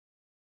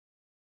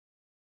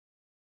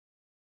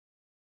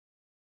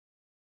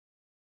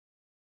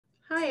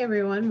Hi,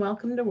 everyone.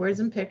 Welcome to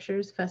Words and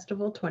Pictures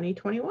Festival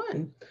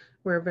 2021.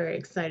 We're very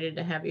excited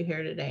to have you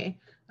here today.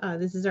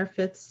 This is our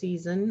 5th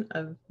season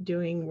of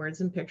doing Words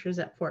and Pictures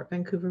at Fort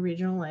Vancouver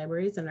Regional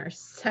Libraries and our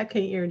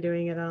 2nd year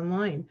doing it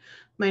online.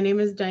 My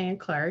name is Diane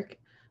Clark,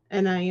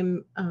 and I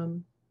am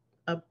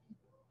a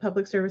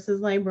public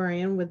services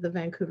librarian with the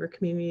Vancouver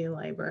Community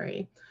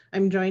Library.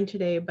 I'm joined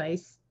today by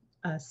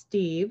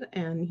Steve,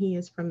 and he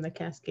is from the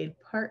Cascade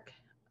Park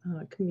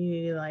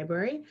Community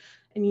Library,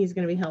 and he's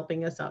going to be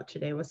helping us out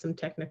today with some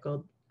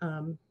technical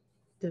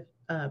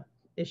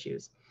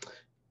issues.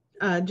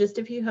 Just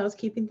a few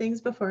housekeeping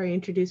things before I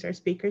introduce our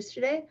speakers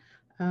today.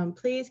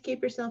 Please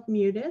keep yourself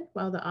muted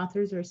while the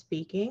authors are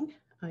speaking.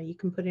 You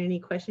can put any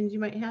questions you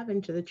might have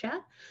into the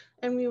chat,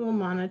 and we will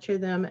monitor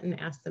them and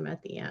ask them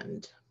at the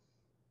end.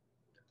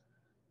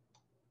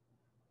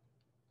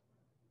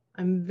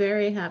 I'm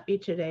very happy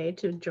today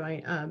to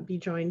be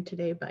joined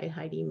today by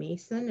Heidi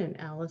Mason and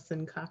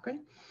Alison Cochrun.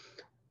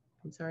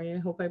 I'm sorry, I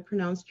hope I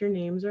pronounced your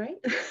names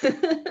right.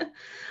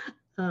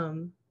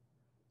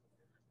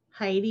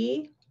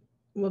 Heidi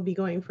will be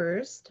going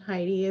first.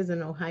 Heidi is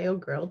an Ohio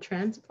girl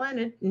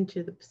transplanted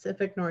into the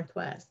Pacific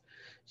Northwest.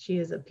 She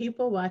is a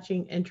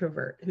people-watching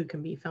introvert who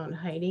can be found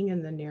hiding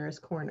in the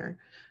nearest corner.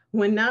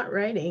 When not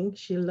writing,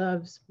 she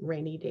loves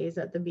rainy days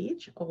at the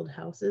beach, old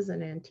houses,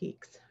 and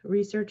antiques,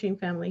 researching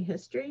family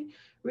history,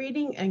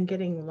 reading, and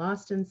getting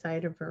lost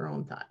inside of her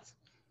own thoughts.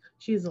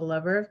 She's a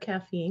lover of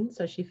caffeine,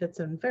 so she fits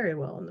in very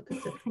well in the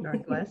Pacific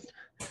Northwest,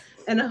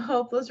 and a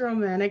hopeless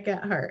romantic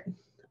at heart.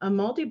 A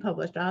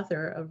multi-published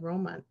author of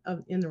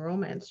in the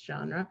romance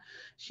genre,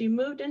 she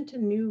moved into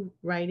new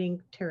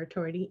writing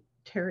territory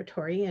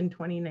in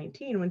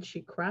 2019 when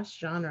she crossed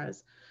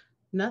genres.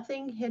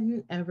 Nothing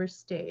Hidden Ever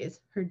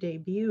Stays, her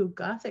debut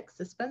Gothic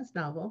suspense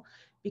novel,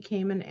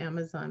 became an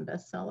Amazon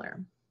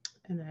bestseller.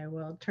 And I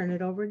will turn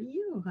it over to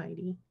you,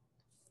 Heidi.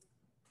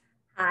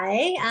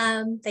 Hi,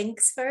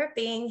 thanks for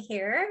being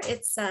here.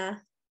 It's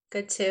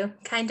good to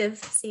kind of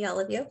see all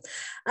of you.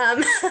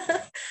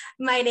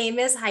 My name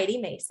is Heidi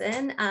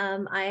Mason.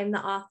 I'm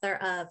the author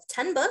of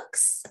 10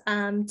 books,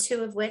 2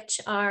 of which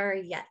are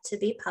yet to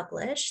be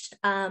published.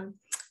 I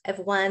have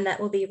one that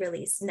will be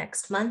released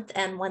next month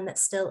and one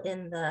that's still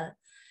in the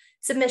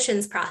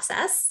submissions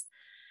process.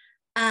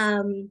 I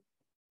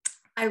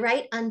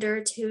write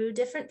under 2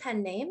 different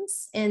pen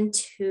names in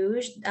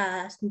 2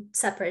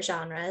 separate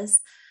genres.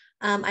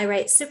 I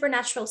write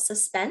supernatural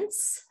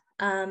suspense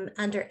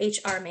under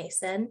H.R.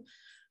 Mason,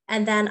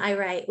 and then I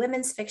write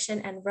women's fiction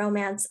and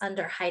romance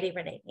under Heidi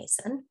Renee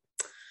Mason.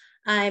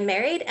 I'm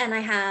married and I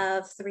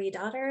have 3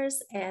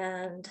 daughters,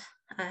 and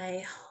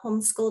I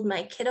homeschooled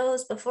my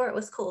kiddos before it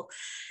was cool.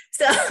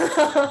 So,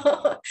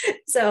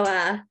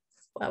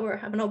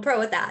 I'm an old pro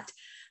with that.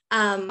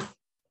 And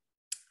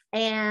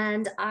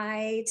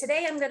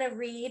today I'm going to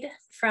read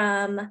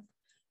from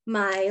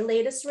my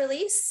latest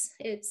release.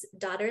 It's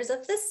Daughters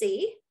of the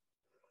Sea.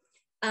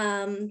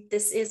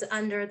 This is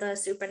under the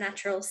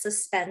supernatural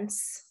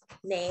suspense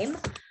name.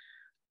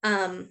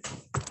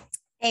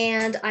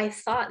 And I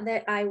thought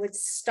that I would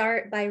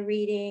start by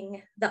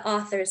reading the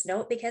author's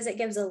note because it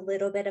gives a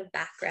little bit of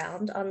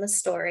background on the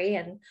story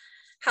and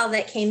how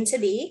that came to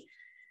be.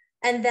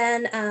 And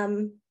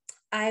then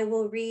I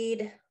will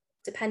read,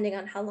 depending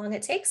on how long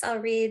it takes, I'll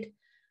read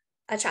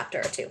a chapter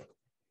or 2.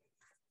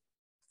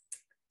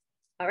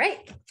 All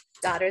right,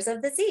 Daughters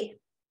of the Sea,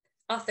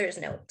 author's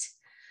note.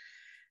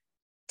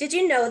 Did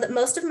you know that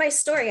most of my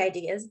story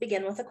ideas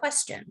begin with a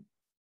question?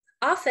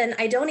 Often,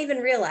 I don't even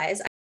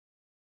realize.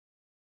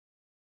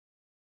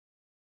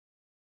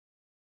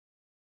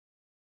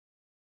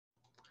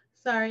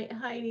 Sorry,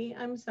 Heidi,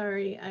 I'm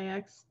sorry.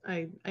 I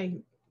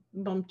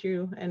bumped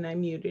you and I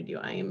muted you.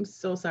 I am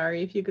so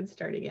sorry. If you could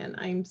start again.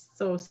 I'm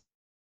so sorry.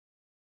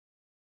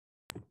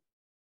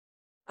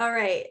 All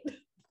right.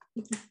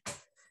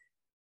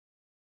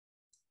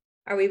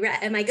 Are we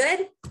ready? Am I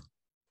good?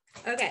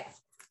 Okay.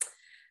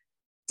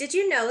 Did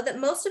you know that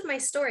most of my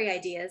story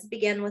ideas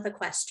begin with a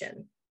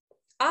question?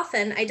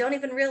 Often, I don't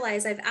even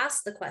realize I've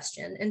asked the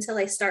question until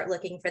I start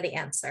looking for the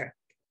answer.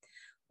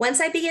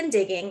 Once I begin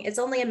digging, it's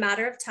only a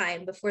matter of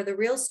time before the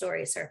real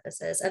story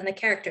surfaces and the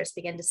characters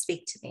begin to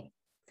speak to me.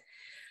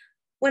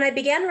 When I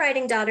began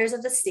writing Daughters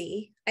of the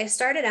Sea, I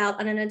started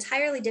out on an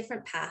entirely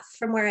different path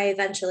from where I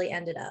eventually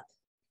ended up.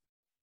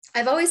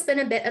 I've always been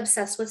a bit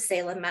obsessed with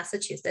Salem,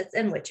 Massachusetts,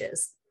 and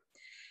witches.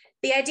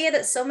 The idea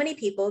that so many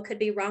people could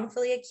be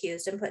wrongfully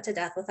accused and put to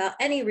death without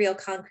any real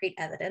concrete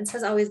evidence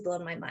has always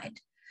blown my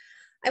mind.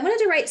 I wanted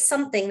to write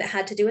something that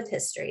had to do with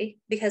history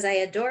because I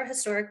adore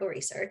historical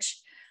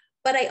research,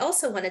 but I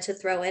also wanted to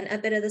throw in a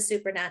bit of the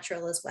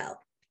supernatural as well.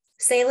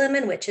 Salem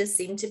and witches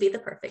seemed to be the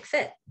perfect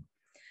fit.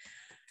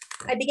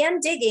 I began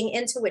digging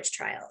into witch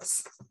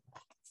trials,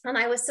 and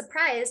I was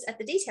surprised at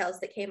the details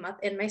that came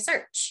up in my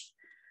search.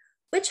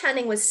 Witch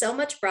hunting was so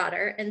much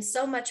broader and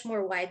so much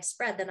more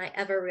widespread than I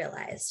ever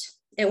realized.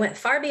 It went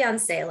far beyond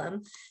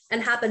Salem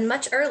and happened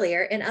much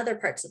earlier in other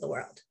parts of the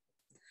world.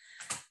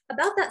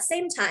 About that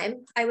same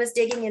time, I was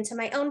digging into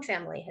my own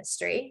family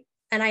history,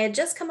 and I had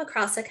just come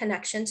across a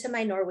connection to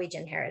my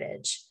Norwegian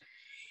heritage.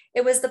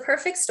 It was the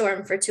perfect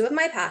storm for two of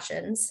my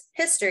passions,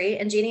 history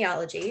and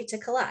genealogy, to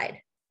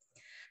collide.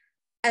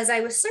 As I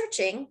was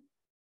searching,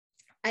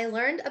 I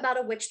learned about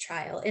a witch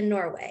trial in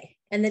Norway,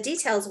 and the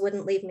details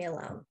wouldn't leave me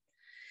alone.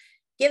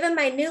 Given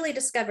my newly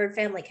discovered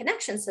family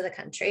connections to the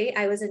country,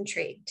 I was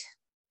intrigued.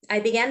 I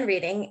began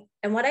reading,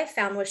 and what I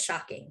found was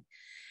shocking.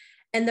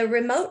 In the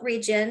remote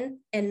region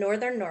in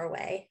northern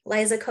Norway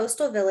lies a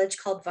coastal village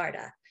called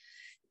Varda,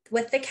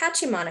 with the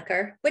catchy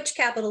moniker, Witch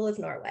Capital of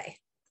Norway.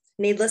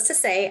 Needless to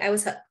say, I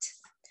was hooked.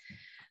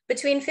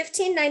 Between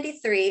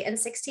 1593 and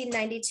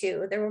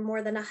 1692, there were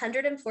more than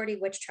 140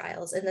 witch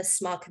trials in this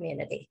small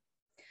community.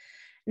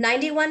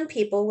 91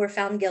 people were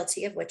found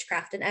guilty of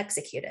witchcraft and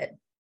executed.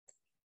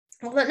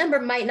 While that number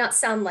might not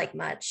sound like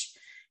much,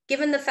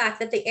 given the fact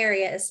that the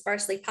area is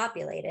sparsely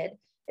populated,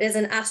 it is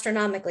an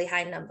astronomically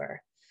high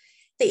number.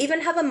 They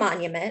even have a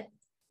monument,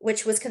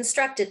 which was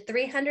constructed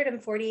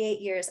 348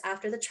 years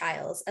after the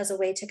trials as a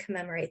way to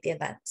commemorate the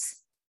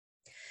events.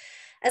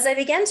 As I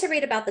began to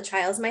read about the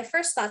trials, my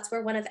first thoughts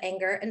were one of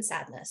anger and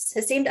sadness.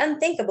 It seemed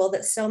unthinkable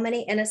that so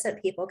many innocent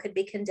people could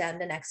be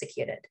condemned and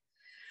executed.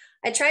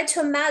 I tried to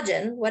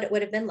imagine what it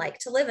would have been like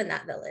to live in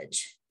that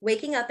village,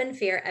 waking up in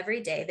fear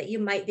every day that you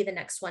might be the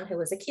next one who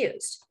was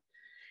accused.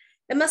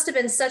 It must have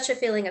been such a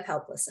feeling of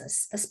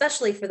helplessness,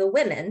 especially for the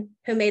women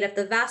who made up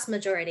the vast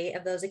majority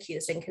of those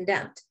accused and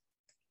condemned.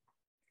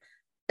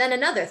 Then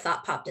another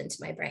thought popped into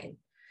my brain.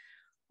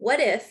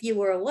 What if you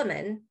were a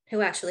woman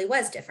who actually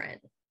was different?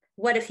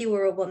 What if you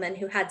were a woman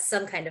who had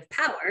some kind of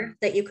power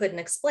that you couldn't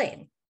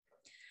explain?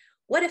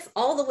 What if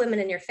all the women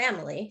in your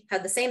family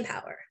had the same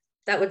power?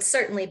 That would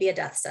certainly be a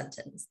death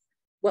sentence.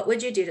 What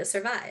would you do to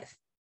survive?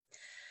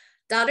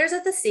 Daughters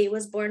of the Sea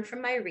was born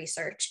from my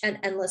research and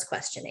endless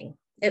questioning.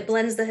 It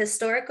blends the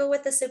historical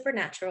with the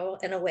supernatural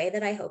in a way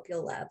that I hope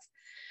you'll love.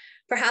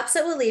 Perhaps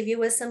it will leave you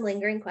with some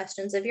lingering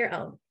questions of your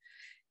own.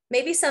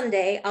 Maybe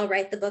someday I'll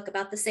write the book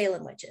about the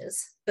Salem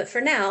witches, but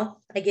for now,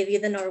 I give you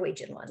the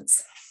Norwegian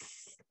ones.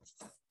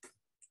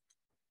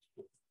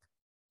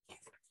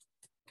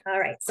 All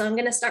right, so I'm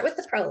gonna start with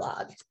the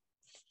prologue.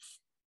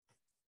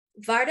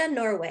 Varda,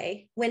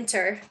 Norway,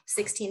 winter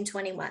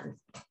 1621.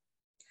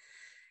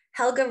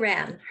 Helga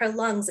ran, her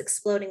lungs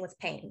exploding with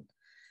pain.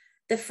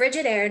 The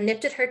frigid air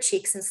nipped at her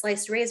cheeks and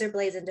sliced razor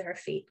blades into her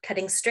feet,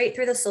 cutting straight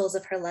through the soles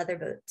of her leather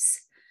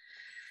boots.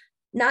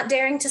 Not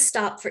daring to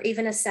stop for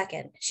even a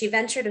second, she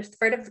ventured a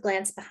furtive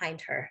glance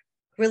behind her.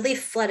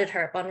 Relief flooded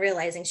her upon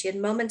realizing she had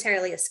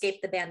momentarily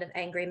escaped the band of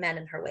angry men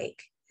in her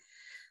wake.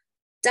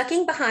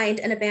 Ducking behind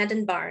an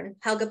abandoned barn,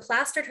 Helga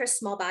plastered her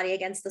small body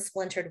against the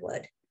splintered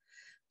wood.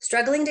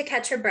 Struggling to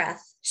catch her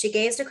breath, she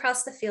gazed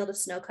across the field of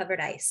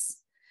snow-covered ice.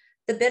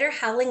 The bitter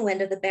howling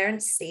wind of the barren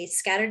sea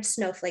scattered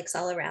snowflakes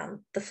all around,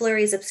 the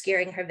flurries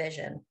obscuring her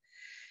vision.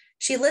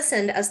 She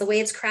listened as the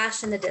waves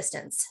crashed in the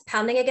distance,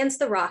 pounding against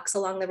the rocks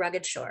along the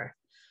rugged shore.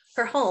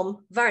 Her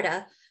home,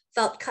 Varda,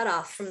 felt cut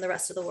off from the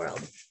rest of the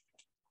world.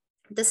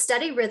 The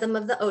steady rhythm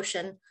of the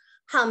ocean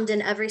hummed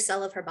in every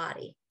cell of her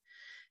body.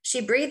 She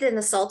breathed in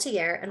the salty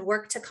air and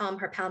worked to calm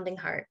her pounding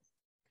heart.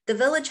 The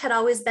village had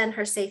always been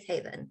her safe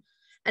haven,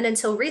 and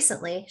until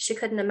recently, she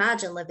couldn't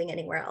imagine living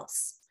anywhere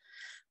else.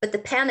 But the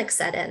panic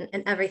set in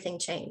and everything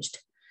changed.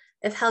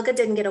 If Helga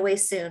didn't get away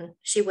soon,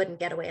 she wouldn't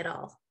get away at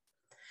all.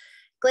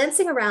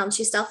 Glancing around,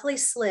 she stealthily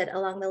slid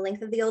along the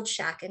length of the old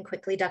shack and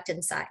quickly ducked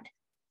inside.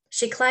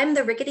 She climbed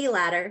the rickety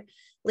ladder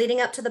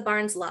leading up to the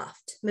barn's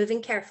loft,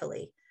 moving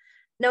carefully,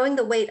 knowing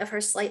the weight of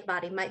her slight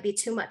body might be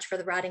too much for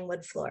the rotting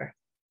wood floor.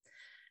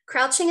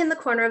 Crouching in the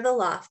corner of the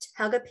loft,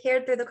 Helga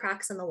peered through the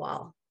cracks in the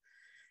wall.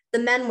 The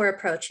men were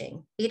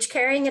approaching, each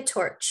carrying a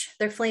torch,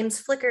 their flames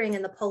flickering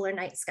in the polar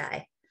night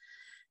sky.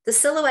 The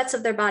silhouettes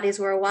of their bodies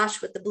were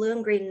awash with the blue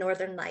and green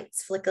northern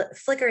lights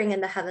flickering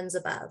in the heavens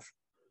above.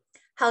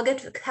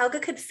 Helga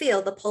could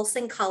feel the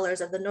pulsing colors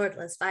of the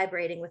Nordlands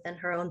vibrating within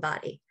her own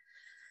body.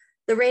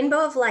 The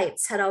rainbow of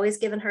lights had always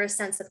given her a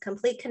sense of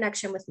complete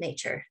connection with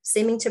nature,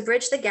 seeming to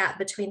bridge the gap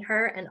between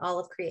her and all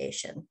of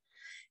creation.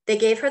 They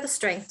gave her the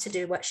strength to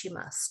do what she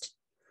must.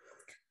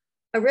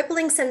 A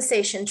rippling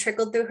sensation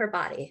trickled through her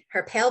body,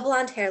 her pale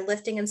blonde hair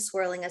lifting and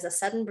swirling as a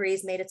sudden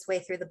breeze made its way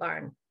through the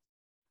barn.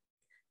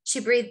 She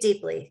breathed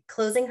deeply,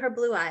 closing her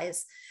blue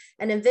eyes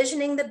and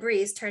envisioning the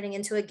breeze turning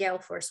into a gale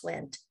force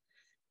wind.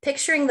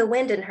 Picturing the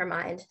wind in her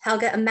mind,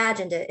 Helga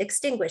imagined it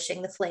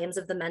extinguishing the flames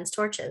of the men's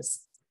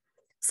torches.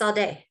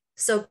 "Sade,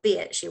 so be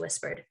it," she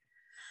whispered.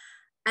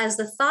 As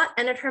the thought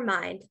entered her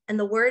mind and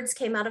the words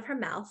came out of her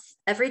mouth,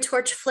 every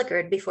torch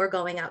flickered before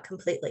going out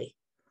completely.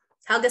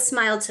 Helga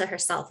smiled to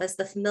herself as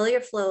the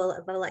familiar flow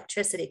of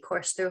electricity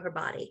coursed through her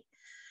body.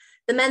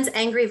 The men's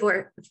angry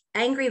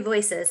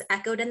voices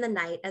echoed in the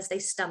night as they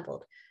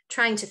stumbled,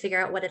 trying to figure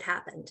out what had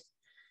happened.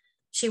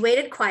 She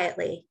waited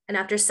quietly, and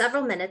after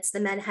several minutes, the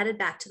men headed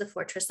back to the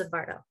fortress of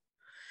Vardo.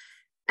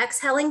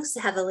 Exhaling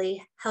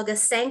heavily, Helga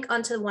sank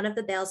onto one of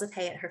the bales of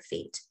hay at her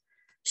feet.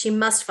 She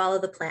must follow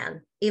the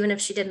plan, even if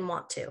she didn't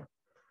want to.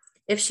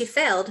 If she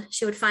failed,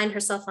 she would find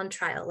herself on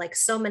trial, like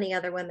so many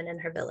other women in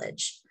her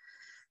village.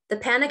 The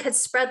panic had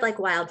spread like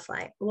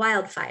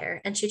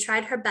wildfire, and she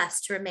tried her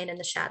best to remain in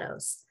the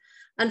shadows.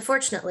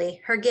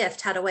 Unfortunately, her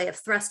gift had a way of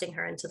thrusting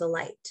her into the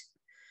light.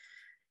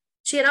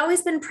 She had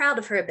always been proud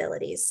of her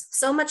abilities,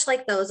 so much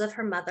like those of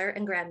her mother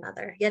and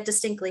grandmother, yet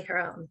distinctly her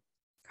own.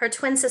 Her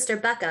twin sister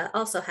Becca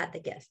also had the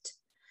gift.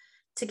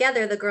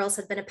 Together, the girls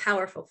had been a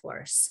powerful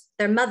force.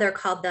 Their mother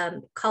called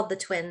the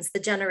twins the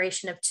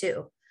generation of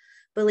two,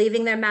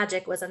 believing their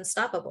magic was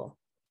unstoppable.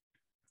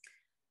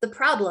 The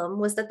problem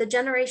was that the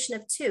generation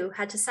of two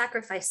had to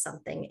sacrifice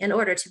something in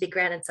order to be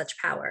granted such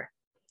power.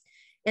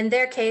 In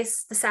their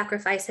case, the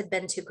sacrifice had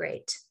been too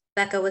great.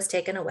 Becca was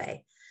taken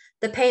away,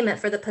 the payment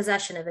for the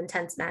possession of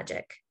intense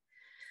magic.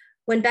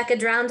 When Becca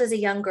drowned as a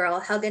young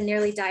girl, Helga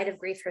nearly died of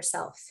grief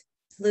herself.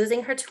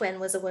 Losing her twin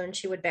was a wound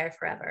she would bear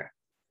forever.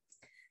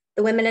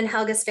 The women in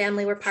Helga's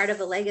family were part of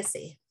a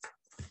legacy.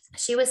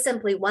 She was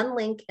simply one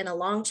link in a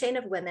long chain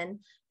of women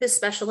whose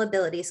special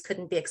abilities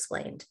couldn't be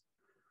explained.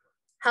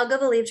 Helga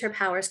believed her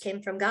powers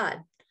came from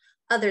God.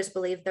 Others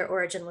believed their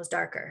origin was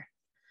darker.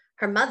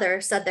 Her mother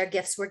said their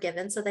gifts were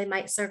given so they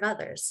might serve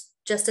others,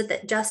 just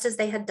as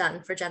they had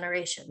done for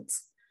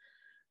generations.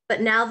 But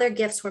now their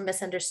gifts were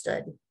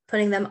misunderstood,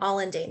 putting them all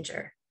in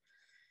danger.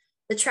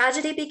 The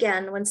tragedy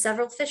began when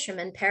several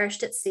fishermen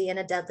perished at sea in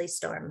a deadly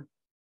storm.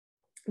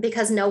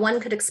 Because no one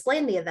could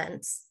explain the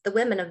events, the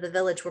women of the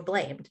village were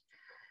blamed.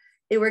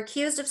 They were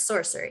accused of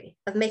sorcery,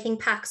 of making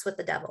pacts with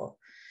the devil.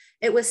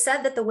 It was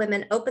said that the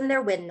women opened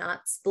their wind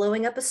knots,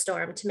 blowing up a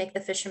storm to make the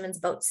fishermen's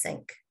boats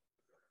sink.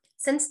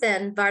 Since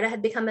then, Varda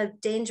had become a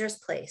dangerous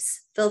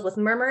place, filled with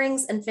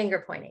murmurings and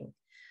finger pointing.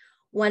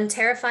 One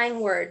terrifying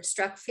word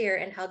struck fear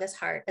in Helga's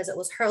heart as it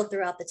was hurled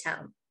throughout the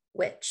town: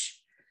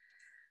 witch.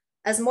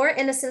 As more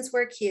innocents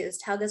were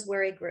accused, Helga's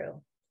worry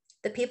grew.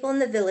 The people in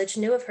the village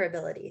knew of her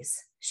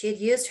abilities. She had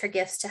used her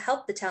gifts to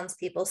help the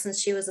townspeople since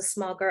she was a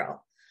small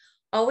girl,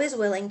 always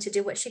willing to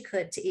do what she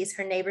could to ease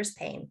her neighbor's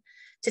pain,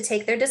 to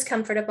take their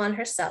discomfort upon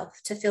herself,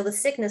 to feel the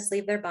sickness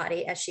leave their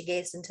body as she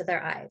gazed into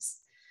their eyes.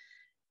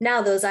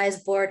 Now those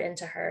eyes bored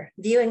into her,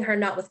 viewing her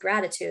not with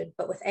gratitude,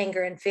 but with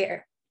anger and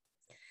fear.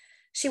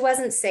 She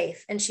wasn't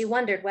safe, and she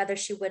wondered whether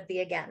she would be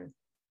again.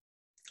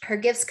 Her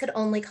gifts could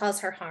only cause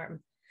her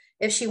harm.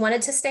 If she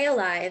wanted to stay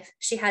alive,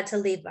 she had to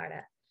leave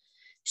Varda.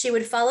 She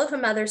would follow her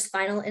mother's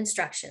final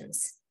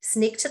instructions,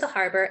 sneak to the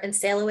harbor and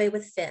sail away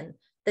with Finn,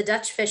 the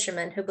Dutch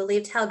fisherman who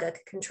believed Helga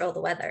could control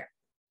the weather.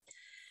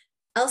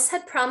 Else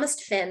had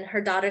promised Finn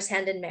her daughter's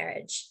hand in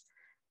marriage.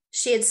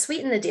 She had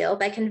sweetened the deal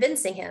by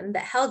convincing him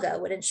that Helga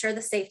would ensure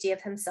the safety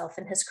of himself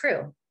and his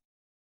crew.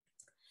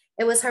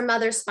 It was her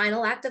mother's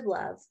final act of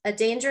love, a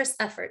dangerous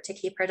effort to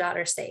keep her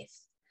daughter safe.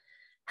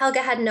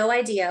 Helga had no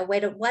idea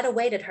what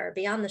awaited her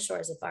beyond the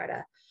shores of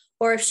Varda,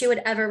 or if she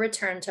would ever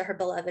return to her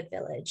beloved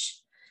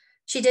village.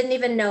 She didn't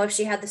even know if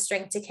she had the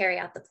strength to carry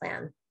out the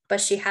plan, but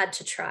she had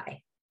to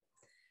try.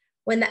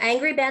 When the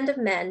angry band of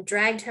men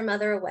dragged her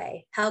mother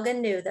away, Helga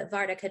knew that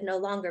Varda could no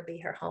longer be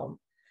her home.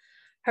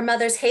 Her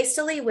mother's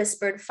hastily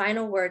whispered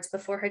final words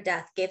before her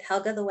death gave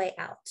Helga the way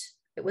out.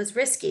 It was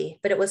risky,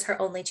 but it was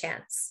her only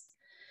chance.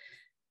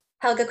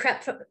 Helga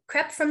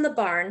crept from the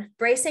barn,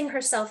 bracing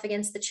herself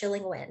against the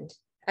chilling wind.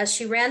 As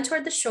she ran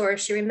toward the shore,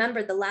 she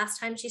remembered the last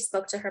time she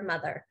spoke to her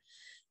mother,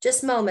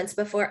 just moments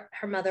before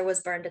her mother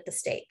was burned at the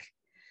stake.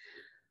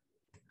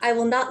 "I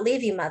will not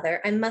leave you,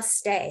 mother. I must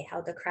stay,"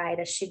 Helga cried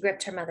as she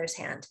gripped her mother's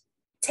hand.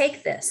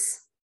 "Take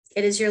this.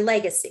 It is your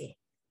legacy.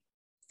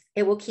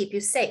 It will keep you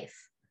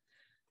safe."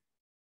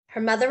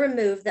 Her mother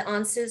removed the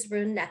Ansu's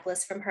rune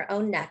necklace from her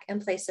own neck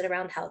and placed it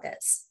around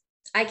Helga's.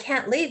 "I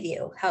can't leave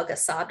you," Helga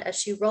sobbed as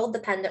she rolled the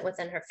pendant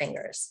within her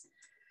fingers.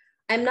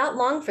 "I'm not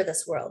long for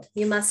this world.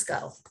 You must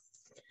go."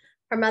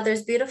 Her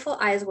mother's beautiful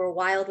eyes were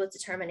wild with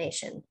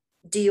determination.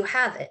 "Do you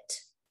have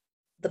it?"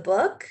 "The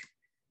book?"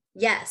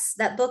 "Yes,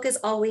 that book is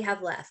all we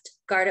have left.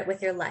 Guard it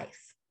with your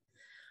life."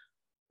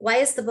 "Why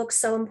is the book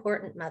so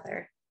important,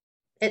 mother?"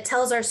 "It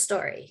tells our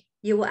story.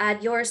 You will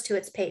add yours to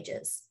its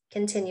pages.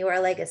 Continue our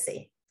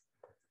legacy."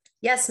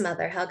 "Yes,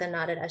 mother," Helga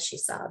nodded as she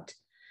sobbed.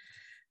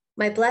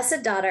 "My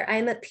blessed daughter, I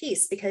am at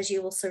peace because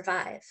you will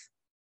survive."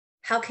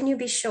 "How can you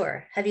be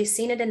sure? Have you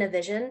seen it in a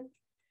vision?"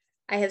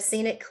 "I have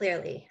seen it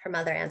clearly," her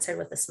mother answered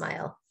with a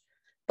smile.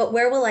 "But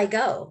where will I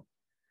go?"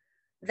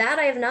 "That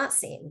I have not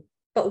seen.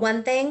 But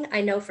one thing I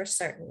know for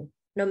certain,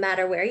 no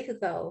matter where you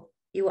go,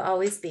 you will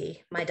always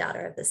be my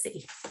daughter of the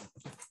sea."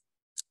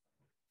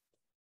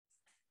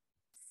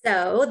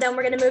 So then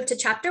we're going to move to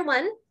chapter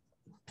 1,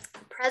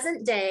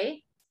 present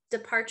day,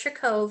 Departure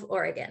Cove,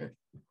 Oregon.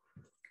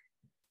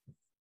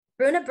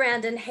 Bruna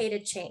Brandon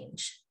hated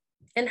change.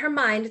 In her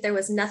mind, there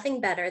was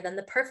nothing better than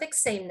the perfect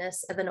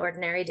sameness of an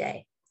ordinary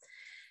day.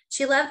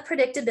 She loved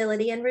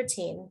predictability and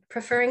routine,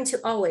 preferring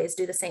to always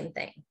do the same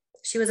thing.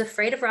 She was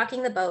afraid of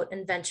rocking the boat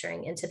and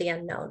venturing into the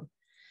unknown.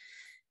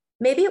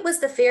 Maybe it was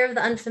the fear of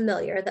the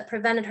unfamiliar that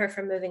prevented her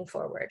from moving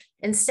forward,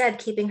 instead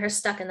keeping her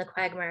stuck in the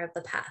quagmire of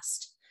the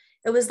past.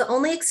 It was the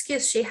only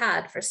excuse she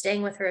had for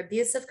staying with her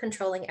abusive,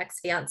 controlling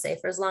ex-fiance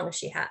for as long as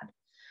she had.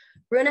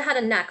 Bruna had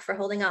a knack for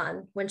holding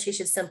on when she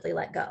should simply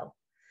let go.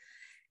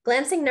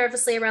 Glancing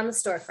nervously around the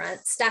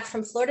storefront, stacked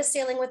from floor to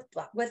ceiling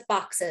with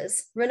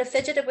boxes, Bruna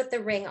fidgeted with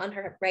the ring on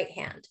her right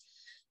hand.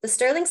 The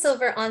sterling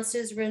silver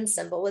Ansu's rune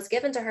symbol was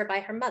given to her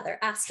by her mother,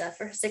 Asta,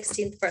 for her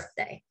 16th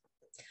birthday.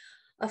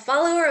 A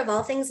follower of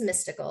all things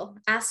mystical,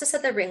 Asta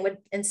said the ring would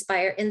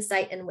inspire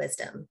insight and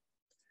wisdom.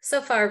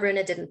 So far,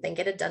 Runa didn't think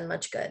it had done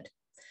much good.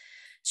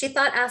 She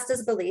thought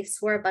Asta's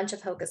beliefs were a bunch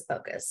of hocus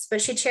pocus,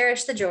 but she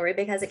cherished the jewelry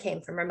because it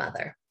came from her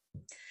mother.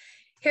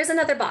 Here's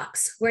another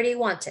box. Where do you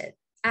want it?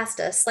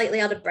 Asta,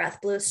 slightly out of breath,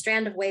 blew a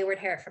strand of wayward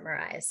hair from her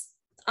eyes.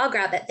 I'll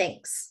grab it,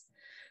 thanks.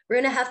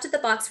 Runa hefted the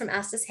box from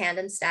Asta's hand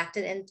and stacked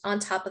it on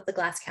top of the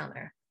glass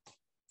counter.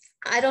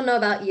 I don't know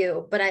about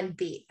you, but I'm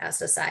beat,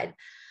 Asta sighed.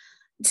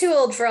 Too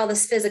old for all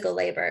this physical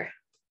labor.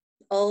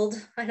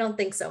 Old? I don't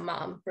think so,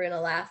 Mom, Runa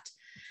laughed.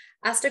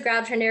 Asta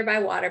grabbed her nearby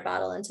water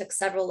bottle and took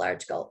several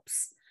large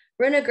gulps.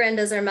 Runa grinned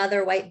as her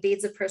mother wiped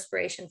beads of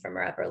perspiration from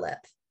her upper lip.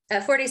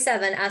 At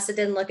 47, Asta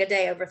didn't look a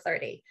day over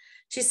 30.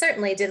 She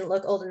certainly didn't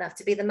look old enough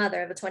to be the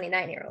mother of a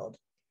 29-year-old.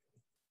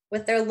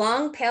 With their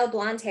long, pale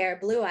blonde hair,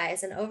 blue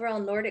eyes, and overall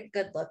Nordic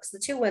good looks, the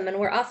two women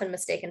were often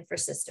mistaken for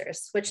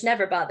sisters, which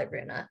never bothered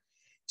Runa.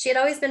 She had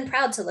always been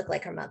proud to look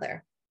like her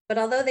mother. But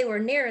although they were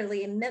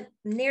nearly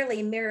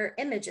mirror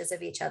images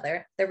of each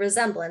other, their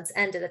resemblance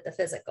ended at the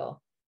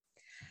physical.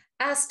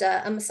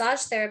 Asta, a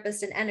massage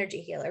therapist and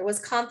energy healer, was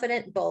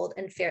confident, bold,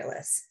 and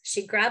fearless.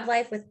 She grabbed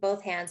life with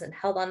both hands and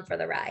held on for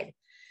the ride.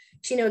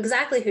 She knew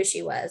exactly who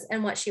she was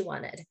and what she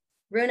wanted.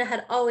 Runa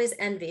had always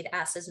envied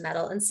Asta's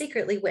mettle and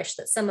secretly wished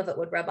that some of it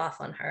would rub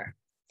off on her.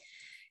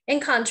 In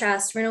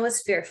contrast, Runa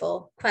was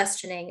fearful,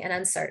 questioning, and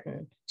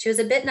uncertain. She was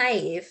a bit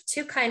naive,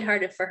 too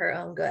kind-hearted for her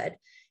own good,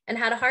 and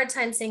had a hard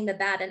time seeing the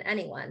bad in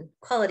anyone,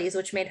 qualities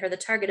which made her the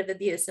target of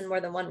abuse in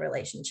more than one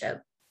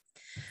relationship.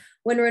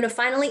 When Runa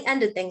finally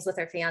ended things with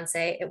her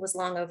fiancé, it was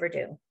long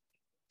overdue.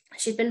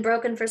 She'd been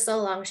broken for so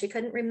long, she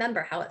couldn't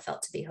remember how it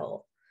felt to be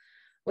whole.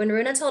 When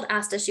Runa told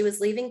Asta she was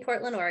leaving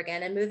Portland,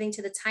 Oregon and moving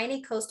to the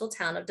tiny coastal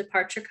town of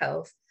Departure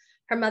Cove,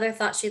 her mother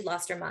thought she'd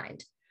lost her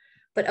mind.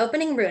 But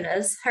opening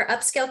Runa's, her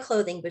upscale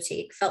clothing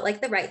boutique, felt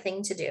like the right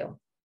thing to do.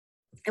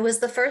 It was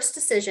the first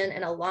decision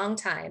in a long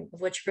time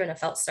of which Runa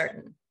felt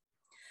certain.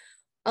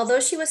 Although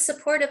she was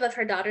supportive of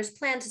her daughter's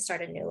plan to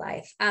start a new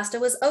life, Asta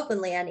was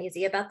openly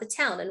uneasy about the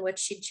town in which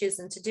she'd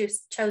chosen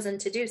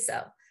to do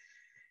so.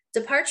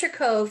 Departure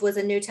Cove was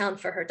a new town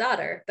for her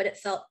daughter, but it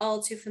felt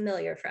all too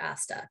familiar for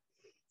Asta.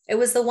 It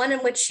was the one in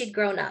which she'd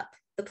grown up,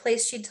 the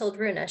place she'd told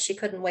Runa she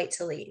couldn't wait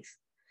to leave.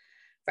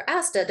 For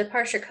Asta,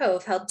 Departure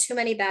Cove held too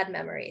many bad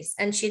memories,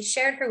 and she'd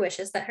shared her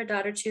wishes that her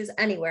daughter choose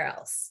anywhere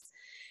else.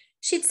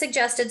 She'd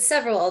suggested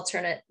several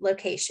alternate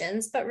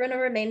locations, but Runa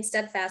remained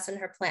steadfast in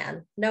her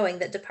plan, knowing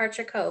that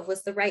Departure Cove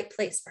was the right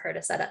place for her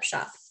to set up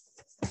shop.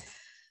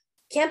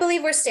 Can't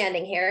believe we're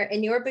standing here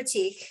in your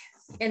boutique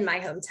in my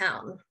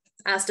hometown.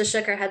 Asta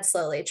shook her head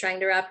slowly, trying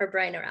to wrap her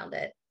brain around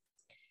it.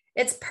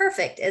 It's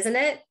perfect, isn't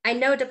it? I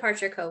know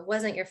Departure Cove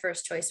wasn't your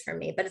first choice for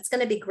me, but it's going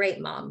to be great,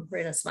 Mom,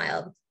 Runa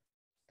smiled.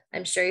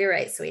 I'm sure you're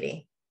right,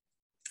 sweetie.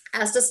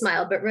 Asta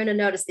smiled, but Runa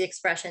noticed the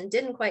expression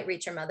didn't quite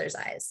reach her mother's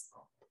eyes.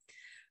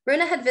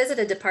 Runa had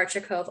visited Departure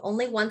Cove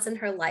only once in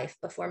her life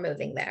before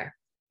moving there.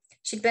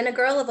 She'd been a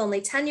girl of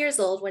only 10 years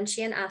old when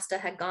she and Asta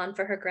had gone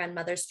for her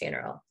grandmother's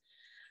funeral.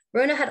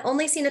 Runa had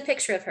only seen a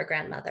picture of her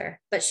grandmother,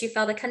 but she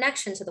felt a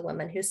connection to the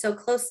woman who so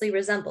closely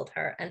resembled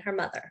her and her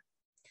mother.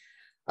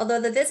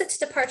 Although the visit to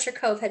Departure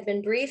Cove had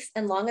been brief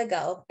and long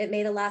ago, it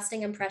made a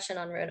lasting impression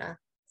on Runa.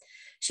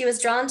 She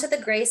was drawn to the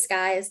gray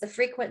skies, the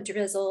frequent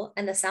drizzle,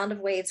 and the sound of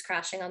waves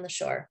crashing on the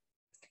shore.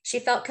 She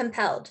felt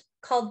compelled,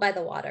 called by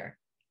the water.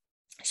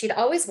 She'd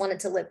always wanted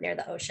to live near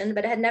the ocean,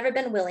 but had never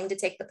been willing to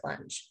take the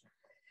plunge.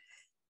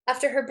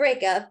 After her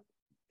breakup,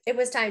 it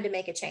was time to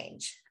make a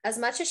change. As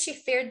much as she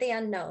feared the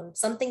unknown,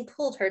 something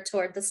pulled her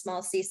toward the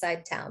small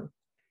seaside town.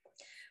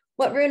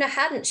 What Runa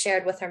hadn't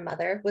shared with her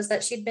mother was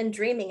that she'd been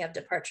dreaming of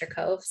Departure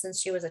Cove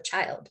since she was a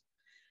child.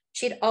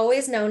 She'd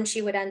always known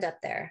she would end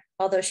up there,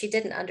 although she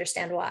didn't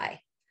understand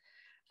why.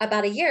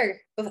 About a year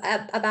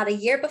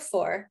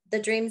before, the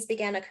dreams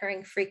began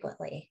occurring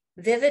frequently,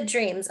 vivid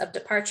dreams of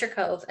Departure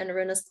Cove and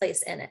Runa's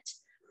place in it.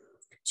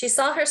 She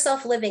saw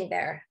herself living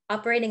there,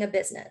 operating a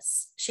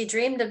business. She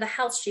dreamed of the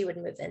house she would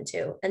move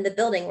into and the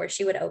building where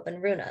she would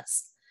open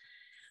Runa's.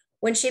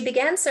 When she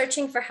began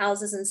searching for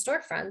houses and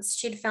storefronts,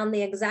 she'd found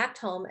the exact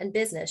home and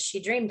business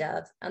she dreamed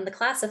of on the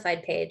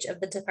classified page of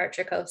the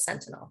Departure Cove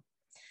Sentinel.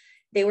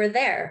 They were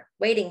there,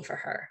 waiting for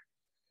her.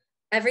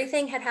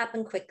 Everything had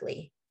happened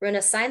quickly.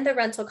 Runa signed the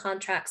rental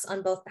contracts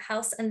on both the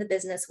house and the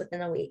business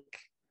within a week.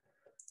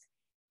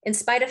 In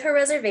spite of her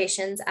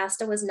reservations,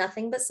 Asta was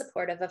nothing but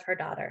supportive of her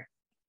daughter.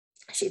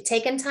 She'd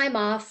taken time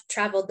off,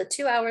 traveled the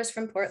 2 hours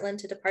from Portland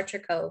to Departure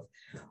Cove,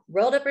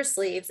 rolled up her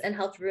sleeves, and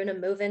helped Runa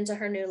move into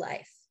her new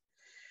life.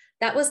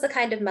 That was the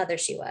kind of mother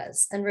she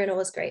was, and Runa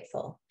was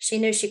grateful. She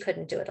knew she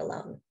couldn't do it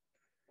alone.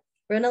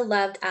 Runa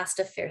loved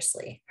Asta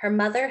fiercely. Her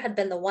mother had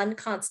been the one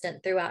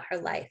constant throughout her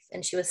life,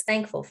 and she was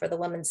thankful for the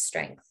woman's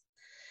strength.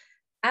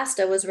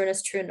 Asta was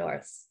Runa's true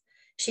north.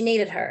 She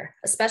needed her,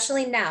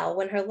 especially now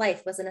when her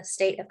life was in a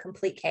state of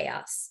complete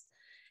chaos.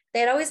 They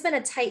had always been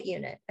a tight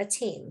unit, a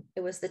team.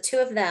 It was the two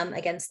of them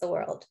against the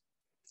world.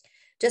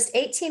 Just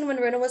 18 when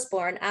Runa was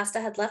born, Asta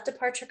had left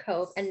Departure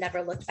Cove and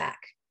never looked back.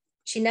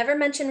 She never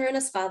mentioned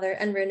Runa's father,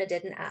 and Runa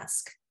didn't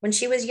ask. When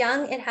she was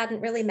young, it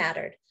hadn't really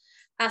mattered.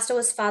 Asta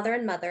was father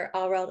and mother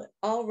all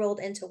rolled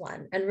into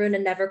one, and Runa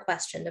never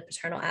questioned a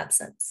paternal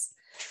absence.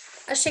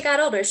 As she got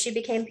older, she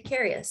became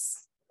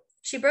curious.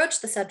 She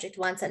broached the subject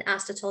once, and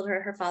Asta told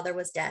her her father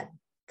was dead.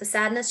 The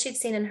sadness she'd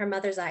seen in her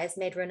mother's eyes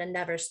made Runa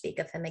never speak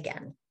of him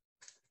again.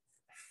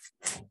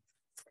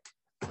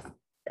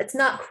 It's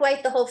not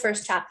quite the whole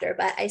first chapter,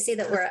 but I see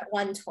that we're at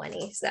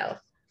 120, so.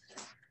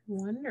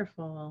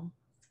 Wonderful.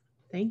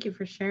 Thank you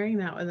for sharing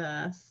that with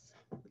us.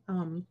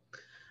 Can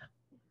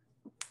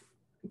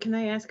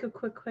I ask a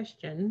quick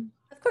question?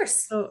 Of course.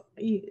 So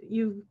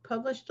you've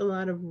published a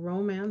lot of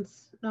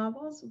romance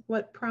novels.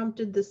 What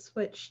prompted the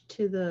switch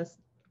to the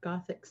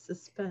Gothic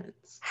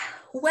suspense?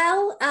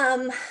 Well,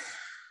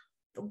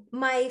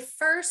 my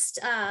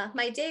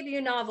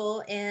debut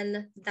novel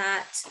in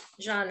that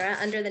genre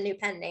under the new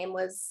pen name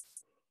was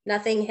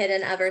Nothing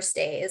Hidden Ever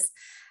Stays.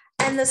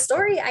 And the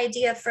story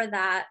idea for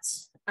that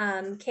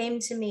came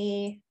to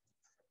me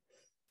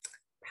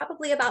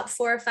probably about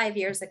 4 or 5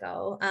 years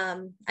ago.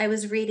 I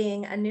was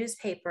reading a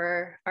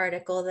newspaper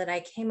article that I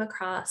came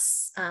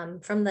across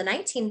from the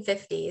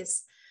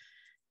 1950s,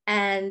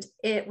 and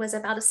it was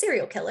about a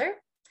serial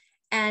killer.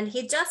 And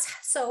he just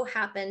so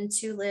happened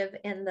to live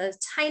in the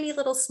tiny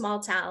little small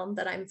town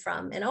that I'm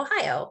from in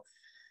Ohio.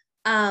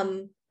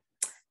 And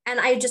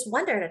I just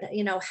wondered,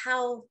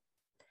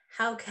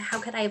 how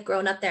could I have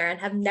grown up there and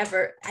had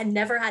never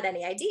had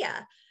any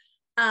idea?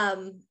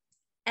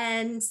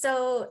 And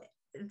so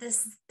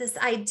this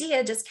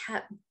idea just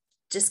kept,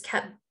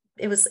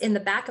 it was in the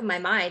back of my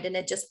mind, and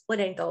it just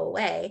wouldn't go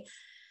away.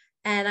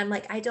 And I'm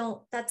like,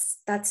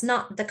 that's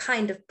not the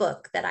kind of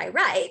book that I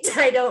write.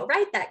 I don't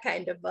write that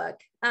kind of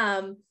book.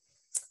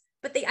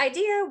 But the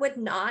idea would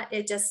not,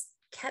 it just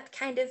kept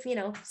kind of,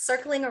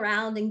 circling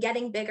around and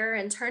getting bigger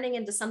and turning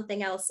into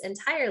something else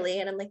entirely.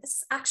 And I'm like, this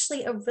is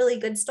actually a really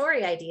good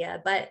story idea,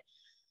 but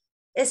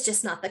it's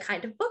just not the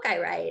kind of book I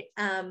write.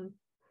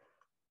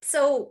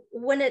 So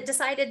when it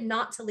decided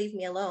not to leave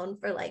me alone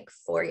for like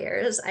 4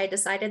 years, I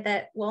decided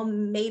that, well,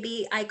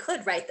 maybe I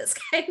could write this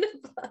kind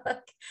of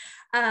book.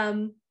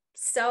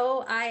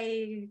 So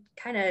I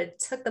kind of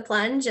took the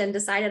plunge and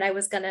decided I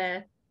was going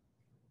to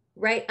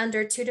write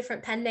under 2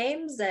 different pen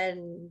names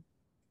and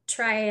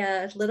try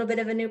a little bit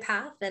of a new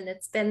path. And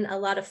it's been a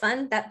lot of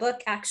fun. That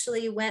book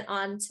actually went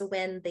on to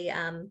win the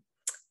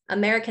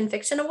American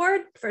Fiction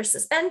Award for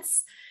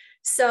suspense.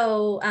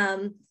 So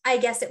I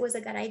guess it was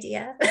a good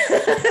idea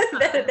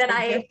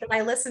that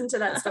I listened to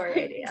that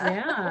story idea.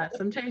 Yeah,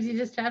 sometimes you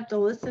just have to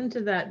listen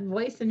to that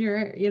voice in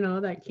your,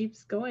 that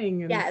keeps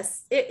going. And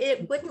yes,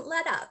 it wouldn't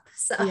let up.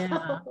 So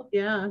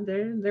yeah,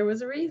 there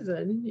was a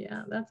reason.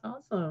 Yeah, that's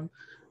awesome.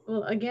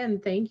 Well,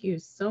 again, thank you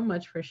so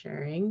much for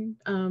sharing.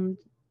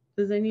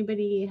 Does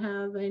anybody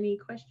have any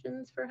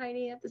questions for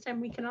Heidi at this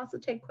time? We can also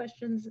take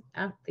questions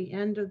at the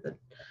end of the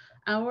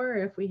hour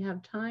if we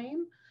have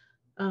time.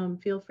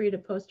 Feel free to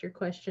post your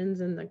questions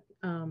in the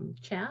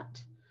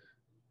chat.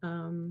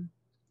 I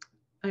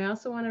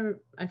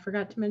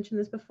forgot to mention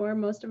this before,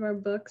 most of our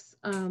books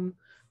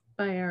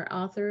by our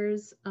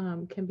authors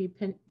can be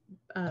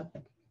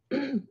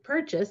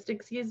purchased,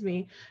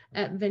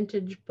 at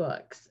Vintage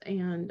Books,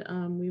 and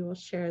we will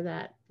share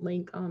that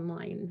link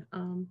online.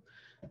 I'm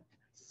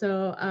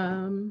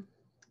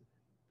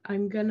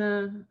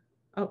gonna,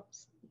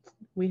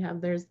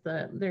 there's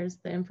the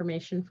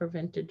information for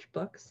Vintage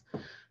Books.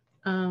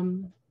 Let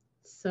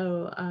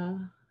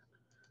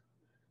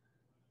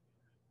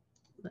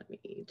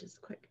me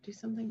just quick do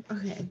something.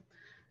 Okay.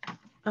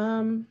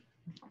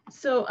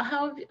 So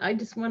I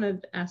just want to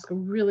ask a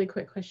really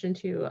quick question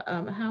too.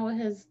 How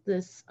has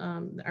this,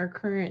 our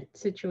current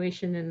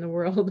situation in the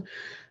world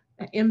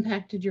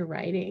impacted your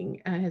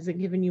writing? Has it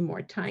given you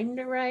more time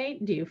to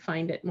write? Do you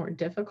find it more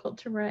difficult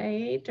to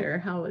write, or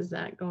how is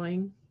that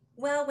going?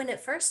 Well, when it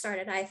first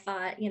started, I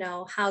thought,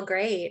 how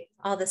great,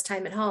 all this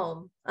time at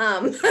home.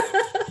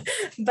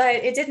 But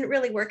it didn't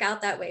really work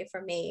out that way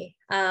for me.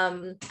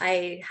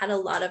 I had a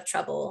lot of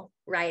trouble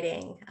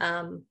writing.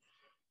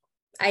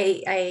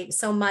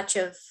 So much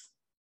of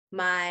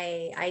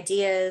my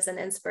ideas and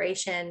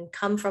inspiration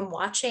come from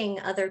watching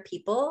other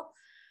people.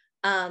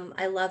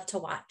 I love to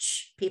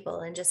watch people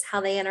and just how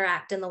they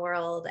interact in the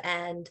world.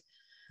 And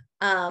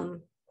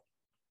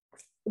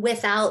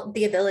without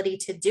the ability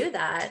to do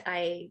that,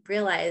 I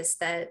realized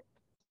that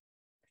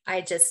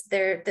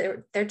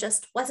there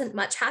just wasn't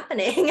much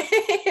happening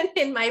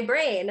in my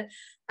brain.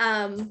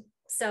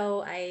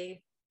 So I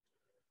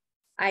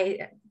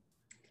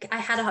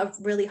had a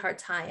really hard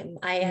time.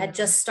 I had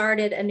just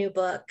started a new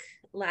book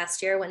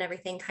last year when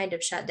everything kind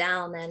of shut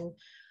down, and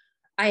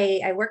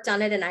I worked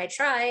on it and I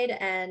tried,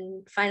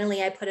 and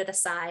finally I put it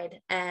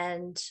aside,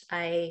 and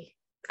I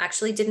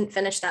actually didn't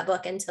finish that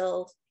book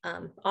until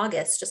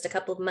August, just a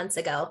couple of months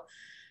ago.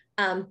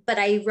 But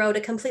I wrote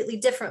a completely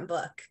different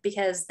book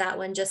because that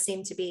one just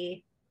seemed to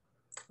be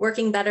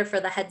working better for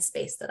the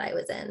headspace that I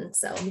was in.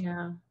 So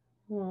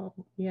Well,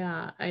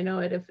 yeah, I know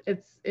it.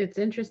 If it's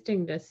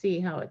interesting to see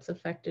how it's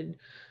affected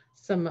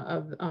some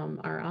of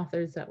our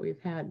authors that we've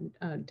had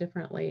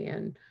differently,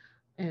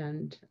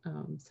 and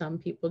some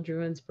people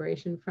drew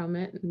inspiration from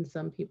it, and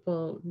some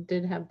people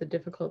did have the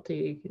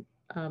difficulty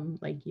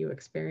like you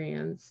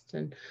experienced.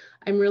 And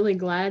I'm really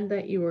glad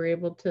that you were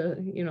able to,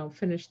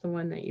 finish the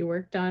one that you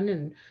worked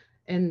on,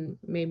 and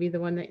maybe the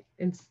one that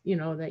it's,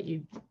 that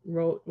you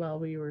wrote while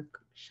we were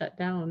shut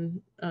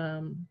down.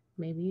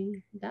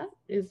 Maybe that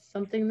is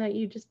something that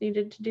you just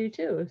needed to do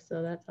too.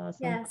 So that's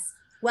awesome. Yes.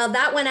 Well,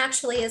 that one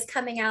actually is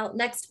coming out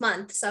next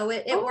month. So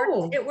it worked,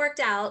 Oh, it worked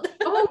out.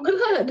 oh,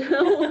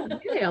 good.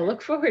 Okay, I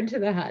look forward to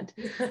that.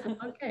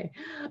 Okay.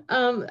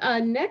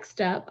 Next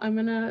up, I'm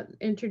going to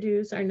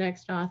introduce our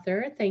next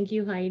author. Thank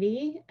you,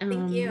 Heidi.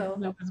 Thank you.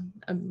 That was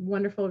a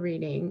wonderful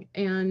reading.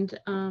 And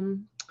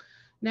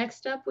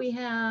next up, we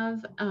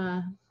have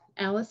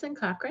Alison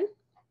Cochrun.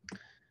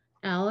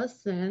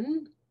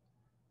 Alison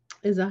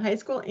is a high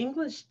school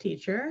English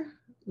teacher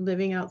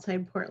living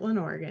outside Portland,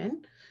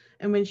 Oregon.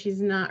 And when she's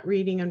not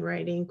reading and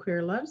writing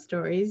queer love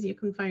stories, you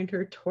can find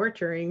her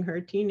torturing her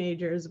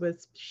teenagers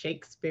with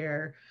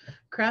Shakespeare,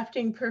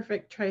 crafting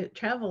perfect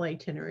travel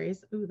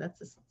itineraries. Ooh,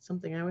 that's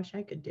something I wish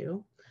I could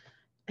do.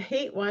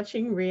 Hate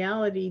watching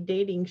reality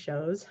dating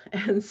shows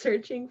and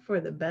searching for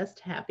the best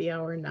happy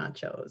hour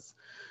nachos.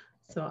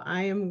 So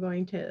I am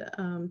going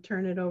to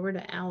turn it over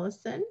to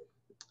Alison,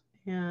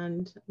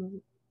 and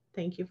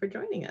thank you for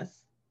joining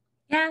us.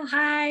 Yeah,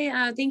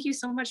 hi. Thank you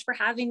so much for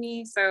having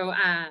me. So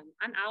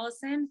I'm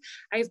Allison.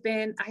 I've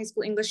been a high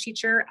school English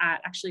teacher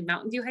at actually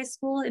Mountain View High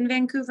School in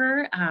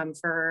Vancouver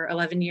for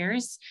 11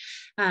 years.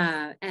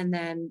 And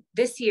then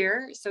this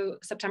year, so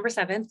September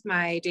 7th,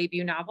 my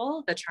debut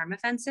novel, The Charm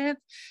Offensive,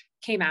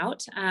 came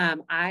out.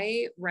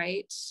 I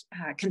write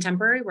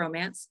contemporary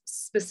romance.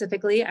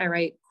 Specifically, I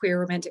write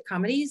queer romantic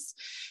comedies.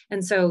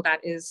 And so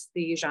that is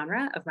the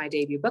genre of my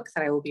debut book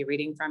that I will be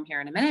reading from here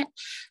in a minute.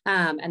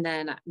 And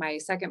then my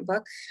second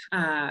book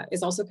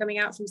is also coming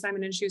out from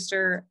Simon &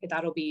 Schuster.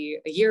 That'll be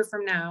a year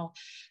from now.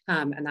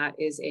 And that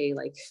is a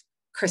like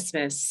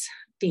Christmas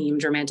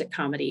themed romantic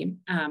comedy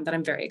that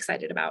I'm very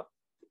excited about.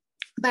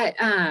 But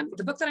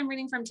the book that I'm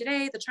reading from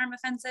today, The Charm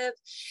Offensive,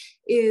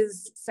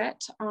 is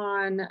set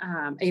on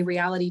a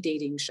reality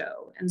dating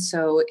show. And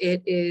so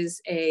it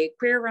is a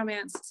queer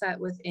romance set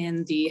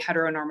within the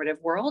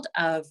heteronormative world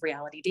of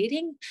reality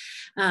dating.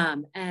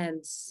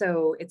 And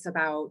so it's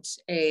about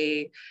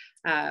a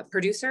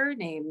producer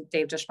named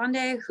Dave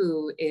Deshpande,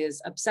 who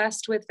is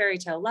obsessed with fairy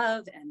tale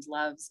love and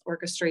loves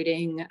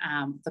orchestrating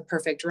the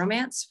perfect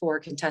romance for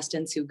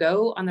contestants who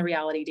go on the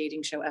reality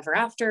dating show Ever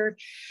After.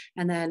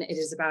 And then it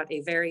is about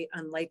a very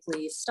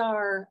unlikely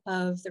star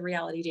of the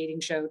reality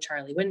dating show,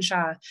 Charlie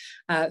Winshaw,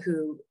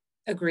 who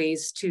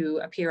agrees to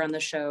appear on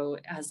the show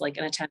as like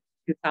an attempt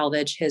to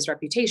salvage his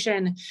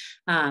reputation.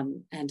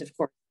 And of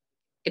course,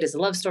 it is a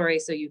love story,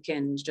 so you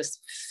can just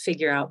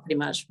figure out pretty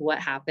much what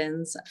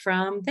happens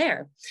from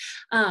there.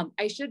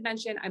 I should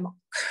mention I'm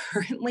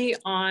currently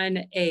on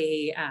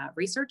a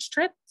research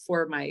trip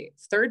for my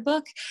third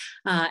book,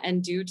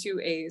 and due to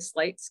a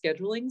slight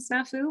scheduling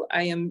snafu,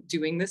 I am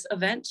doing this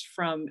event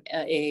from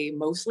a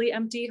mostly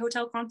empty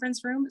hotel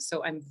conference room,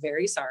 so I'm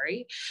very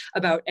sorry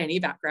about any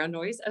background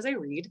noise as I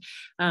read.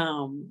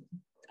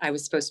 I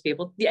was supposed to be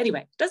able to,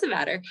 anyway, doesn't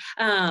matter.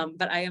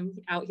 But I am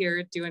out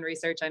here doing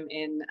research. I'm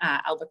in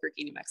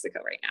Albuquerque, New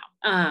Mexico right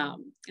now.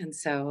 And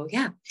so,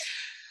 yeah.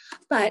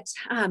 But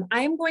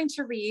I am going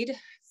to read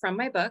from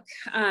my book.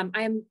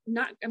 I'm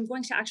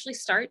going to actually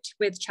start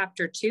with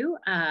chapter 2.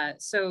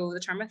 So The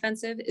Charm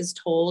Offensive is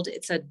told,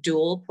 it's a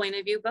dual point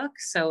of view book.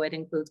 So it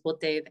includes both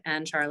Dave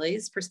and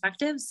Charlie's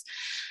perspectives.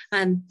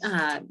 And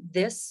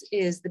this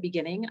is the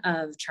beginning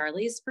of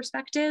Charlie's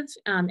perspective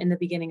in the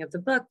beginning of the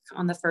book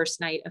on the first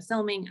night of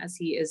filming, as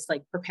he is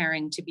like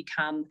preparing to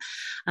become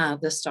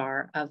the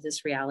star of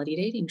this reality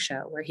dating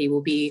show where he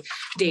will be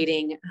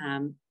dating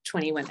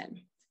 20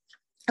 women.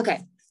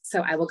 Okay,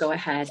 so I will go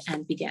ahead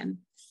and begin.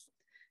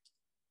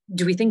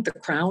 Do we think the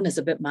crown is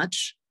a bit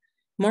much?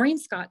 Maureen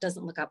Scott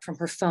doesn't look up from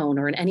her phone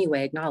or in any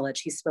way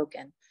acknowledge he's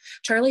spoken.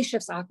 Charlie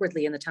shifts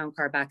awkwardly in the town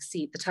car back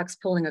seat, the tux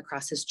pulling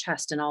across his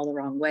chest in all the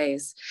wrong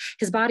ways.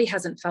 His body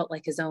hasn't felt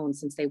like his own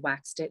since they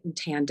waxed it and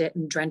tanned it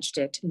and drenched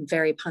it in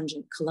very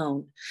pungent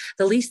cologne.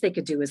 The least they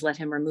could do is let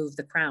him remove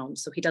the crown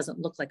so he doesn't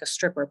look like a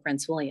stripper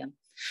Prince William.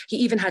 He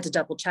even had to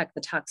double check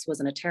the tux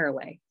wasn't a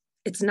tearaway.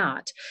 It's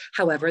not.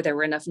 However, there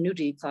were enough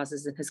nudity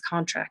clauses in his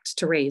contract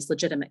to raise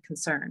legitimate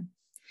concern.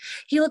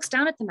 He looks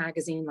down at the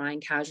magazine lying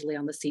casually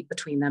on the seat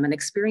between them and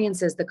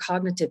experiences the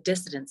cognitive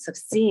dissonance of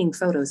seeing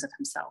photos of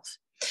himself.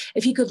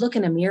 If he could look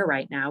in a mirror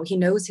right now, he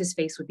knows his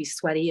face would be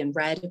sweaty and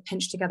red,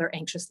 pinched together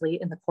anxiously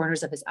in the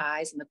corners of his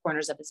eyes and the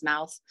corners of his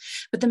mouth.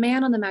 But the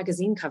man on the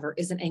magazine cover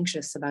isn't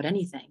anxious about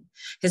anything.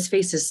 His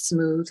face is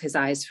smooth, his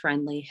eyes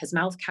friendly, his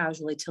mouth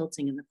casually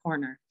tilting in the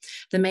corner.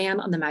 The man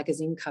on the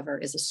magazine cover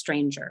is a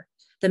stranger.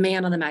 The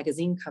man on the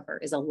magazine cover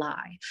is a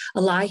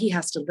lie he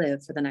has to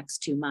live for the next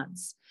 2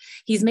 months.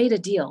 He's made a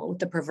deal with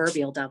the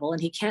proverbial devil,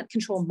 and he can't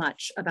control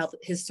much about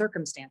his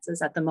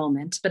circumstances at the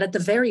moment, but at the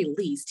very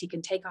least, he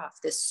can take off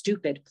this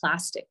stupid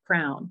plastic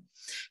crown.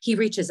 He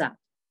reaches up.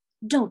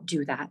 Don't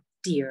do that,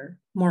 dear,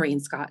 Maureen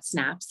Scott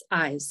snaps,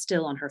 eyes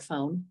still on her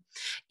phone.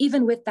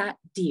 Even with that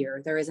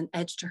dear, there is an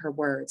edge to her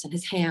words, and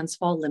his hands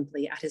fall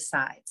limply at his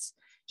sides.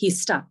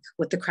 He's stuck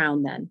with the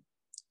crown then.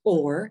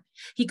 Or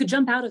he could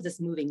jump out of this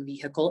moving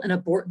vehicle and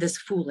abort this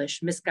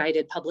foolish,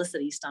 misguided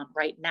publicity stunt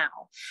right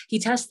now. He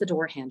tests the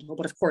door handle,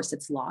 but of course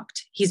it's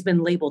locked. He's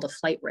been labeled a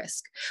flight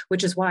risk,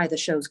 which is why the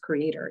show's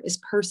creator is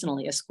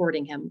personally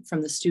escorting him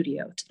from the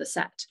studio to the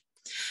set.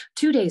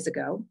 2 days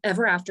ago,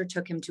 Ever After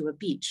took him to a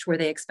beach where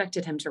they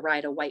expected him to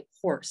ride a white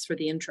horse for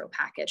the intro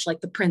package,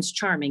 like the Prince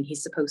Charming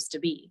he's supposed to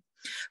be.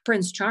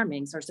 Prince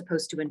Charmings are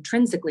supposed to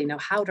intrinsically know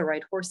how to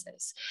ride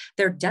horses.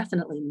 They're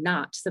definitely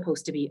not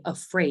supposed to be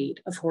afraid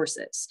of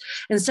horses.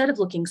 Instead of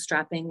looking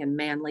strapping and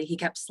manly, he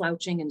kept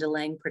slouching and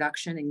delaying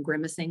production and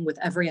grimacing with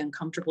every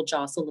uncomfortable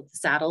jostle of the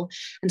saddle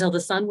until the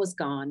sun was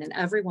gone and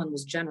everyone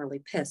was generally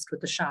pissed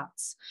with the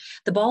shots.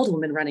 The bald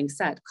woman running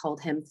set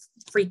called him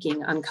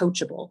freaking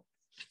uncoachable,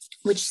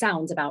 which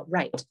sounds about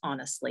right,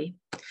 honestly.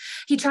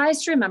 He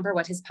tries to remember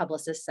what his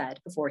publicist said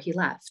before he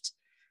left.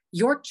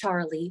 You're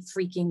Charlie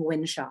freaking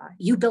Winshaw.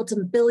 You built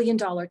 $1 billion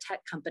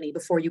tech company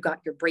before you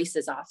got your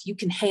braces off. You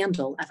can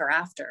handle Ever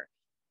After.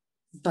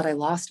 But I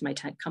lost my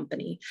tech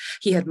company,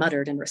 he had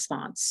muttered in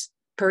response.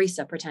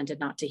 Parisa pretended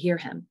not to hear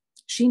him.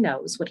 She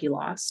knows what he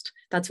lost.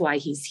 That's why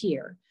he's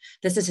here.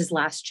 This is his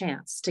last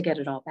chance to get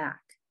it all back.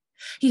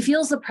 He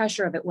feels the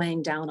pressure of it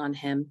weighing down on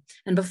him,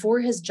 and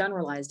before his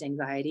generalized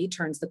anxiety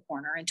turns the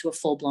corner into a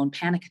full-blown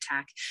panic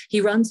attack, he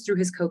runs through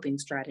his coping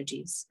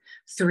strategies.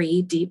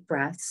 3 deep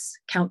breaths,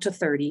 count to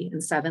 30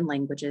 in 7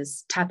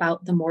 languages, tap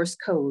out the Morse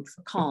code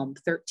for calm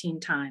 13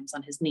 times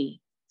on his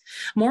knee.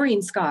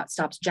 Maureen Scott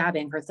stops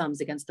jabbing her thumbs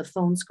against the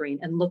phone screen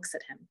and looks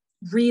at him,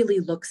 really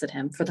looks at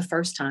him for the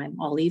first time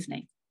all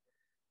evening.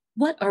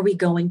 What are we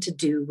going to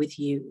do with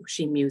you,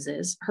 she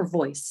muses, her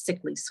voice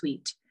sickly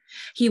sweet.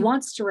 He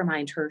wants to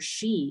remind her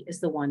she is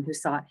the one who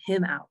sought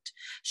him out.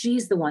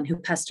 She's the one who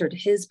pestered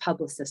his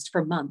publicist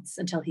for months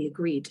until he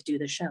agreed to do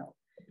the show.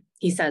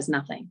 He says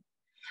nothing.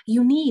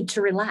 You need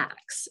to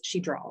relax,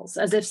 she drawls,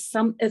 as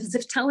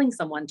if telling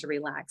someone to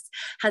relax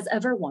has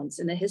ever once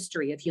in the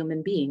history of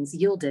human beings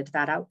yielded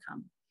that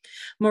outcome.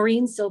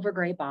 Maureen's silver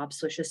gray bob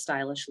swishes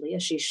stylishly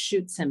as she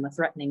shoots him a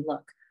threatening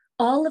look.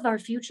 All of our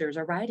futures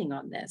are riding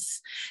on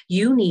this.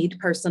 You need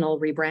personal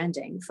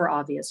rebranding for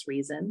obvious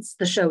reasons.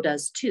 The show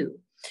does too.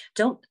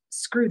 Don't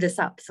screw this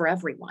up for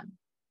everyone.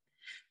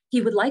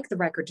 He would like the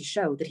record to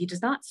show that he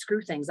does not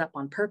screw things up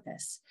on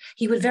purpose.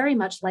 He would very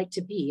much like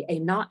to be a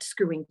not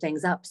screwing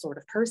things up sort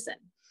of person.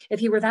 If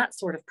he were that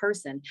sort of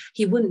person,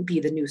 he wouldn't be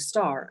the new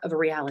star of a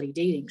reality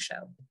dating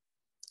show.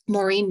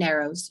 Maureen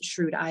narrows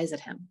shrewd eyes at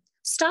him.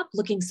 Stop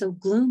looking so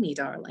gloomy,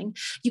 darling.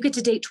 You get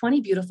to date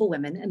 20 beautiful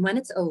women, and when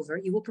it's over,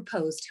 you will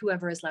propose to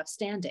whoever is left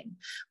standing.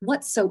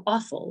 What's so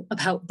awful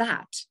about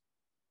that?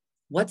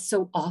 What's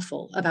so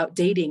awful about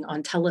dating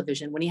on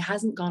television when he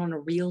hasn't gone on a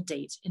real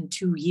date in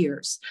 2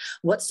 years?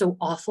 What's so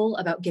awful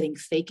about getting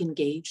fake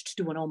engaged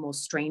to an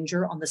almost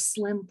stranger on the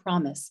slim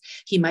promise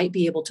he might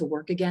be able to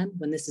work again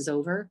when this is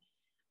over?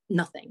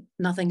 Nothing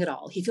at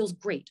all. He feels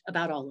great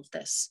about all of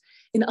this.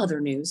 In other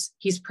news,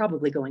 he's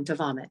probably going to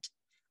vomit.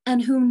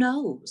 And who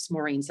knows,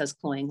 Maureen says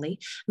cloyingly,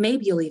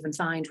 maybe you'll even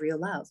find real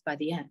love by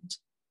the end.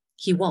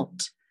 He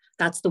won't.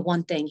 That's the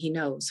one thing he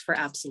knows for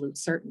absolute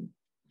certain.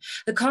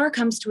 The car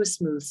comes to a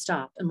smooth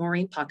stop and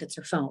Maureen pockets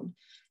her phone.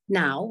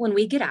 Now, when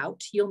we get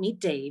out, you'll meet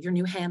Dave, your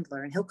new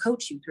handler, and he'll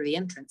coach you through the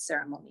entrance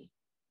ceremony.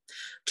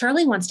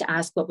 Charlie wants to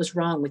ask what was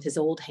wrong with his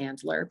old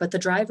handler, but the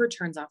driver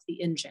turns off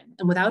the engine,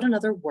 and without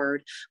another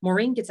word,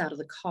 Maureen gets out of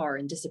the car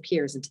and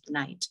disappears into the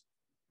night.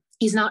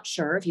 He's not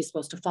sure if he's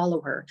supposed to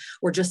follow her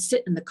or just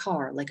sit in the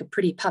car like a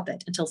pretty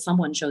puppet until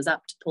someone shows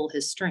up to pull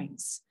his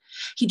strings.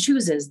 He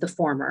chooses the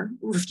former,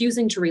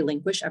 refusing to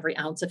relinquish every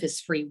ounce of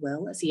his free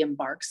will as he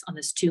embarks on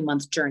this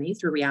 2-month journey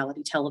through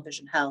reality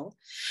television hell.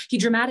 He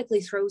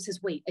dramatically throws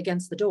his weight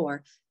against the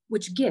door,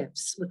 which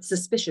gives with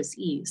suspicious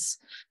ease,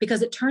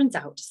 because it turns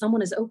out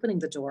someone is opening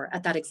the door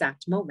at that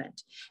exact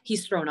moment.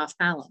 He's thrown off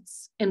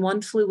balance. In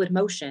one fluid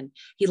motion,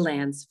 he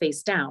lands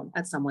face down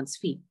at someone's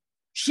feet.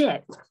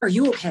 Shit, are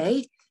you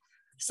okay?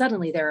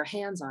 Suddenly, there are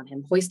hands on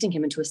him, hoisting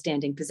him into a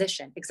standing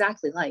position,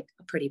 exactly like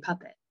a pretty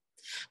puppet.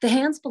 The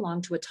hands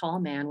belong to a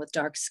tall man with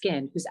dark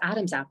skin whose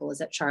Adam's apple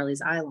is at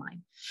Charlie's eye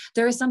line.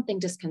 There is something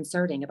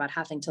disconcerting about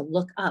having to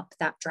look up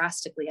that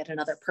drastically at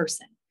another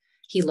person.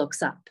 He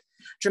looks up.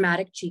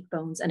 Dramatic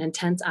cheekbones and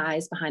intense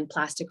eyes behind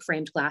plastic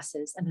framed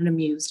glasses and an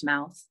amused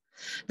mouth.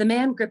 The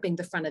man gripping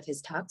the front of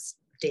his tux,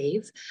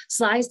 Dave,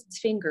 slides his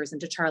fingers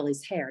into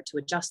Charlie's hair to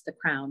adjust the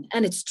crown,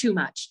 and it's too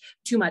much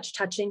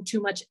touching, too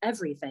much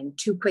everything,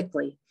 too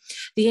quickly.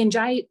 The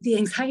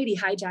anxiety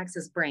hijacks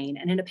his brain,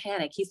 and in a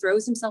panic, he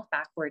throws himself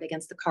backward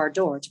against the car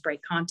door to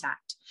break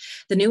contact.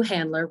 The new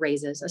handler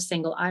raises a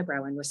single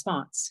eyebrow in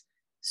response.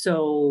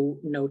 So,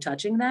 no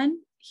touching then?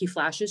 He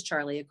flashes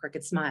Charlie a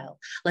crooked smile,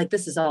 like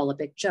this is all a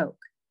big joke.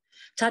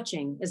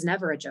 Touching is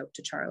never a joke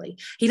to Charlie.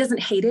 He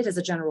doesn't hate it as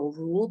a general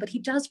rule, but he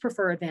does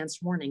prefer advanced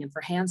warning and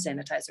for hand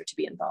sanitizer to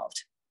be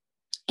involved.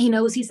 He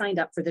knows he signed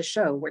up for this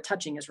show where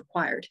touching is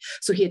required,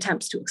 so he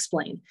attempts to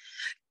explain.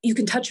 You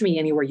can touch me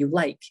anywhere you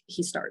like,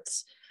 he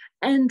starts.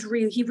 And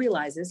he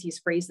realizes he's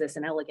phrased this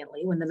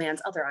inelegantly when the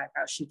man's other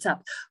eyebrow shoots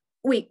up.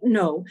 Wait,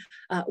 no,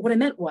 what I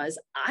meant was,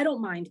 I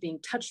don't mind being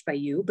touched by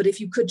you, but if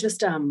you could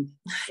just,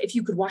 if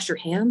you could wash your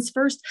hands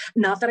first,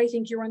 not that I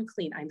think you're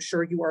unclean. I'm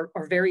sure you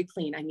are very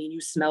clean. I mean, you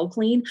smell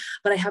clean,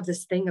 but I have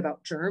this thing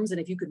about germs. And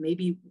if you could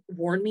maybe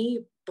warn me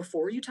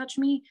before you touch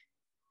me.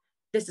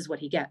 This is what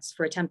he gets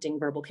for attempting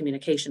verbal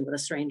communication with a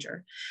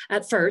stranger.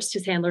 At first,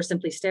 his handler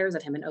simply stares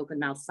at him in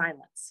open-mouthed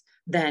silence.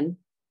 Then,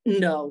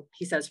 no,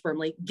 he says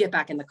firmly, get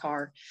back in the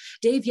car.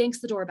 Dave yanks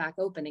the door back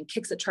open and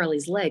kicks at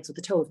Charlie's legs with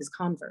the toe of his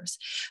Converse.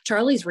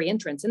 Charlie's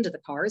reentrance into the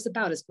car is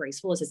about as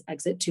graceful as his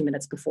exit 2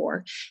 minutes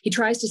before. He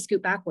tries to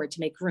scoot backward to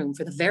make room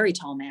for the very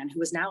tall man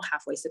who is now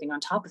halfway sitting on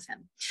top of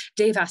him.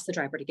 Dave asks the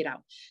driver to get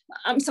out.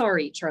 I'm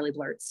sorry, Charlie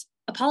blurts.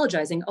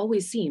 Apologizing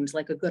always seems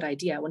like a good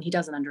idea when he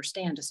doesn't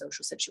understand a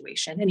social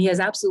situation, and he has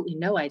absolutely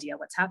no idea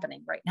what's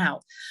happening right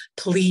now.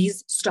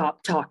 Please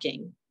stop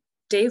talking.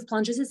 Dave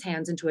plunges his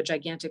hands into a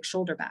gigantic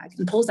shoulder bag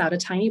and pulls out a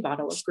tiny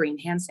bottle of green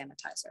hand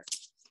sanitizer.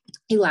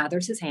 He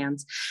lathers his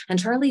hands, and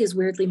Charlie is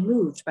weirdly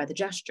moved by the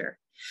gesture.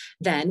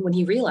 Then, when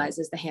he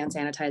realizes the hand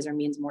sanitizer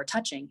means more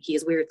touching, he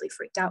is weirdly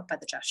freaked out by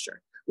the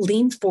gesture.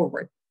 Lean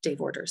forward, Dave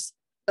orders.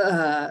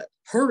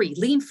 Hurry,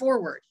 lean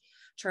forward.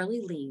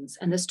 Charlie leans,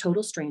 and this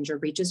total stranger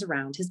reaches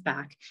around his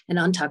back and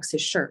untucks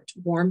his shirt,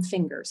 warm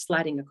fingers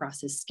sliding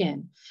across his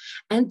skin.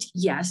 And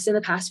yes, in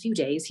the past few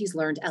days, he's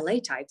learned LA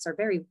types are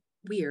very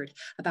weird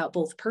about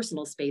both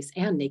personal space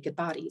and naked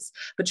bodies.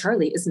 But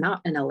Charlie is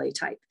not an LA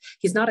type.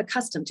 He's not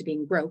accustomed to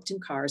being groped in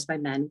cars by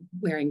men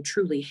wearing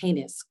truly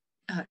heinous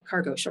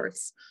cargo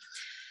shorts.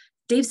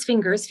 Dave's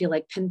fingers feel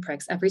like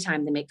pinpricks every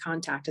time they make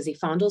contact as he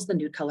fondles the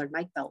nude-colored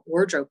mic belt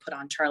wardrobe put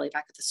on Charlie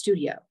back at the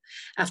studio.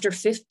 After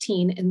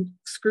 15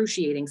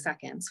 excruciating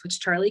seconds, which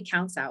Charlie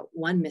counts out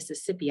one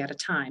Mississippi at a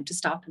time to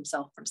stop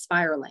himself from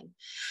spiraling,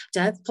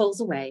 Dave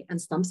pulls away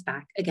and slumps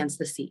back against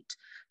the seat.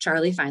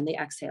 Charlie finally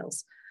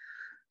exhales.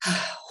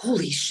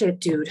 Holy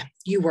shit, dude,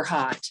 you were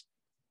hot.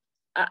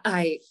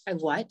 I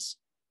what?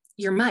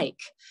 Your mic.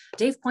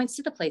 Dave points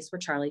to the place where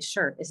Charlie's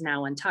shirt is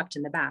now untucked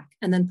in the back,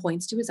 and then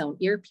points to his own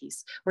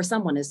earpiece, where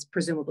someone is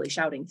presumably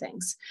shouting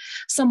things.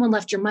 Someone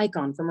left your mic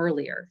on from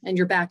earlier, and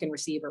you're back in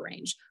receiver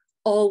range.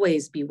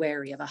 Always be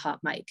wary of a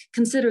hot mic.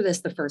 Consider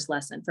this the first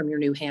lesson from your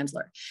new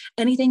handler.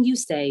 Anything you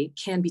say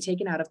can be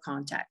taken out of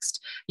context.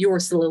 Your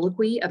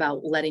soliloquy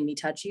about letting me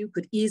touch you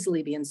could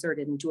easily be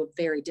inserted into a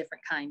very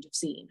different kind of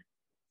scene.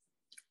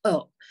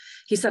 Oh,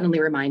 he's suddenly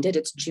reminded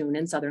it's June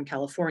in Southern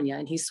California,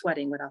 and he's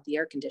sweating without the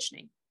air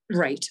conditioning.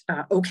 Right,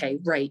 okay,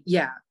 right,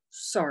 yeah,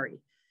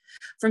 sorry.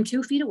 From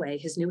 2 feet away,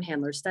 his new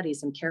handler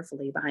studies him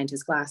carefully behind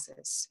his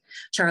glasses.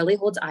 Charlie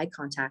holds eye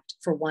contact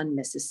for 1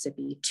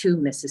 Mississippi, 2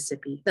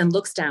 Mississippi, then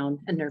looks down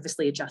and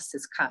nervously adjusts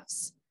his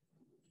cuffs.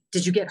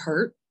 Did you get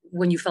hurt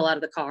when you fell out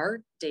of the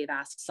car? Dave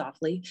asks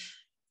softly.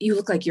 You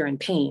look like you're in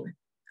pain.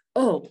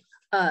 Oh,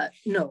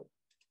 no.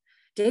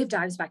 Dave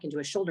dives back into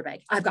his shoulder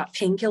bag. I've got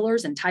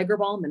painkillers and Tiger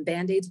Balm and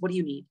Band-Aids. What do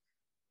you need?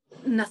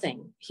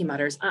 Nothing, he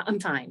mutters. I'm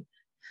fine.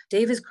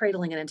 Dave is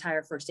cradling an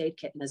entire first aid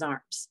kit in his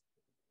arms.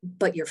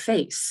 But your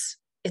face,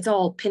 it's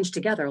all pinched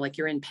together like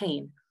you're in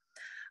pain.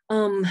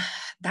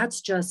 That's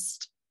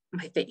just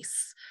my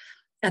face.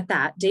 At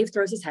that, Dave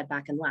throws his head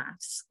back and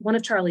laughs. One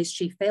of Charlie's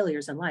chief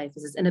failures in life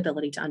is his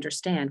inability to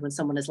understand when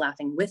someone is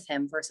laughing with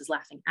him versus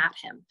laughing at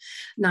him.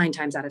 9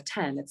 times out of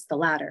 10, it's the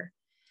latter.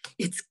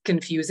 It's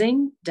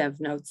confusing, Dev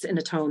notes in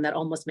a tone that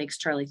almost makes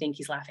Charlie think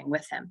he's laughing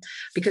with him,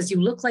 because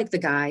you look like the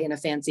guy in a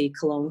fancy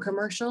cologne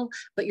commercial,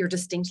 but you're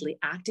distinctly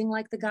acting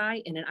like the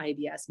guy in an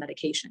IBS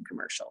medication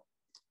commercial.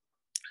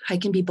 I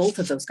can be both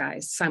of those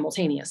guys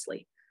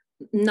simultaneously.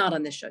 Not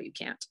on this show, you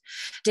can't.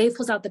 Dave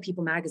pulls out the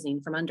People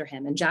magazine from under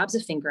him and jabs a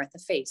finger at the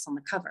face on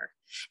the cover.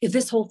 If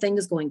this whole thing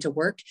is going to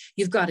work,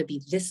 you've got to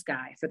be this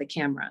guy for the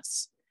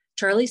cameras.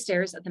 Charlie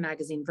stares at the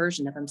magazine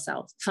version of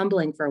himself,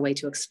 fumbling for a way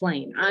to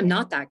explain. I'm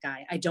not that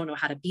guy. I don't know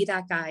how to be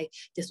that guy.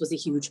 This was a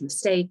huge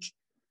mistake.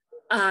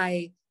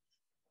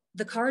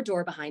 The car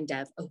door behind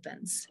Dev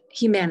opens.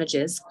 He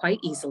manages, quite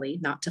easily,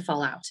 not to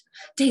fall out.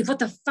 Dave, what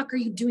the fuck are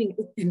you doing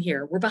in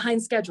here? We're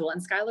behind schedule,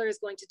 and Skylar is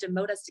going to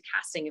demote us to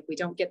casting if we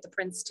don't get the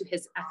prince to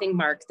his effing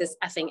mark this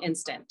effing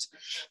instant.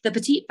 The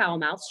petite foul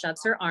mouth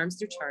shoves her arms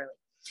through Charlie.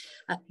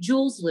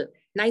 Jules Liu,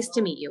 nice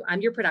to meet you.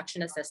 I'm your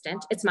production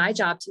assistant. It's my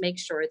job to make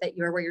sure that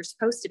you're where you're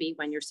supposed to be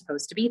when you're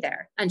supposed to be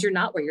there, and you're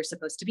not where you're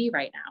supposed to be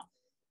right now.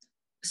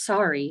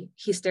 Sorry,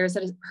 he stares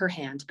at her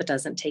hand, but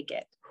doesn't take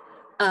it.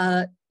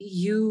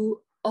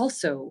 You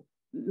also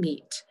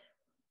meet.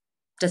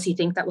 Does he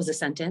think that was a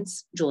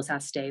sentence? Jules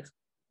asks Dave.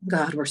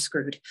 God, we're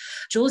screwed.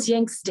 Jules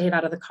yanks Dave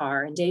out of the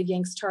car, and Dave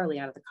yanks Charlie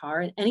out of the car,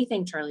 and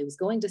anything Charlie was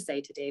going to say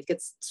to Dave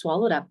gets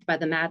swallowed up by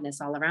the madness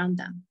all around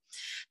them.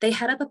 They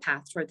head up a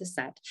path toward the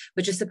set,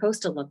 which is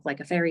supposed to look like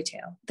a fairy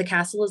tale. The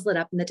castle is lit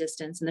up in the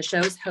distance, and the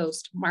show's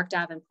host, Mark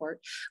Davenport,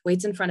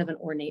 waits in front of an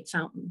ornate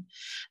fountain.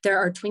 There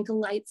are twinkle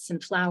lights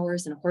and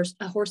flowers, and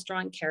a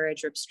horse-drawn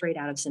carriage ripped straight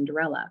out of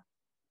Cinderella.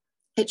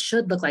 It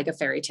should look like a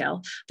fairy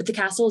tale, but the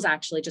castle is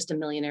actually just a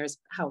millionaire's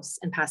house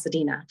in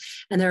Pasadena,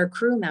 and there are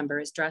crew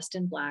members dressed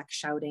in black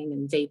shouting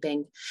and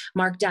vaping.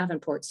 Mark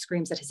Davenport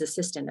screams at his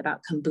assistant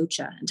about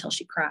kombucha until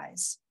she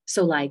cries.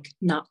 So like,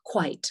 not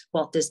quite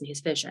Walt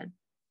Disney's vision.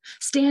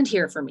 Stand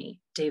here for me,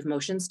 Dave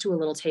motions to a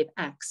little tape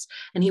X,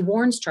 and he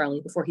warns Charlie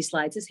before he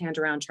slides his hand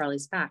around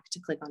Charlie's back to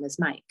click on his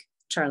mic.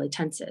 Charlie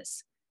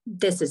tenses.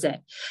 This is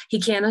it.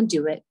 He can't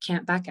undo it,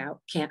 can't back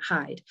out, can't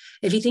hide.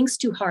 If he thinks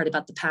too hard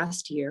about the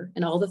past year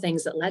and all the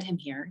things that led him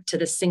here to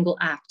this single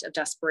act of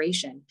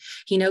desperation,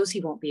 he knows he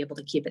won't be able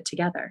to keep it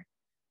together.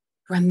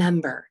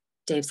 Remember,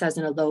 Dave says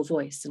in a low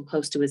voice and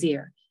close to his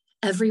ear,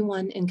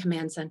 everyone in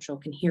Command Central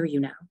can hear you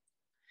now.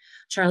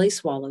 Charlie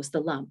swallows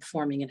the lump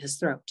forming in his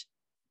throat.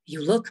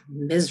 You look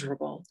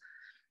miserable.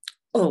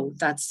 Oh,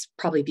 that's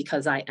probably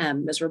because I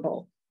am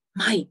miserable.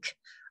 Mike,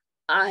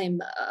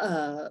 I'm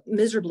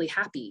miserably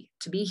happy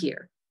to be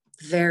here.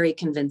 Very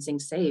convincing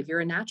save. You're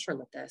a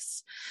natural at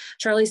this.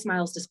 Charlie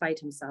smiles despite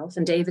himself,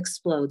 and Dave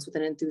explodes with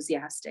an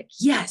enthusiastic,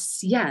 yes,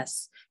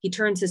 yes. He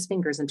turns his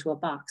fingers into a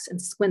box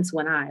and squints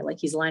one eye like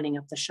he's lining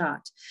up the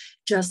shot.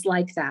 Just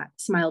like that.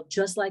 Smile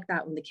just like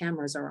that when the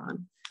cameras are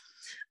on.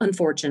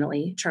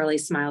 Unfortunately,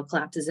 Charlie's smile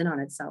collapses in on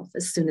itself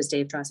as soon as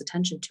Dave draws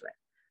attention to it.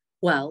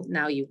 Well,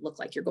 now you look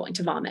like you're going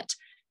to vomit.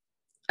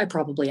 I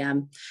probably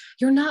am.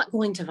 You're not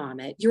going to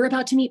vomit. You're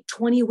about to meet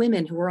 20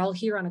 women who are all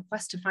here on a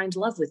quest to find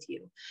love with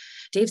you.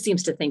 Dave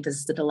seems to think this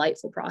is a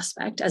delightful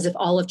prospect, as if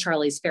all of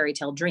Charlie's fairy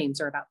tale dreams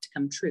are about to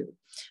come true,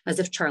 as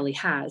if Charlie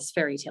has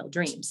fairy tale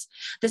dreams.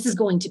 This is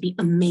going to be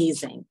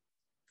amazing.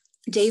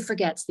 Dave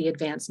forgets the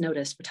advance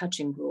notice for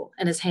touching rule,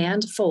 and his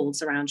hand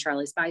folds around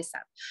Charlie's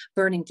bicep,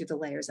 burning through the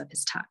layers of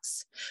his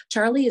tux.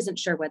 Charlie isn't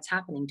sure what's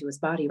happening to his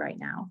body right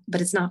now,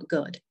 but it's not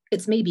good.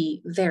 It's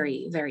maybe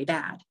very, very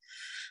bad.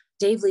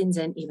 Dave leans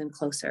in even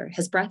closer.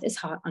 His breath is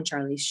hot on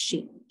Charlie's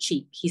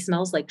cheek. He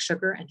smells like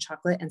sugar and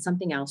chocolate and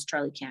something else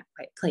Charlie can't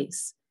quite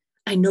place.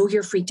 I know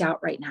you're freaked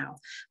out right now,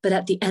 but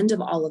at the end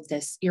of all of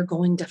this, you're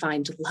going to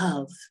find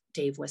love,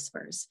 Dave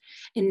whispers.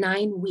 In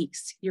 9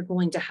 weeks, you're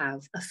going to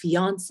have a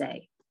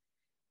fiance.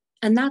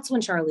 And that's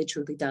when Charlie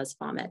truly does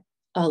vomit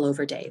all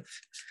over Dave.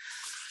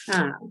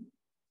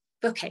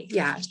 Okay,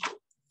 yeah.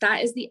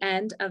 That is the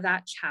end of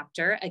that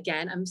chapter.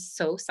 Again, I'm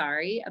so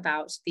sorry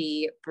about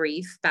the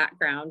brief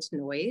background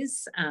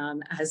noise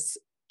as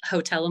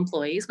hotel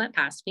employees went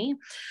past me.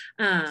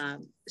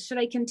 Should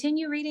I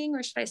continue reading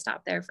or should I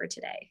stop there for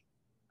today?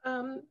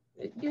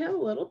 You have a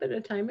little bit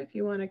of time if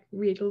you want to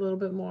read a little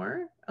bit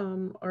more,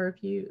 or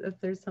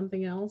if there's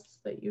something else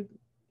that you,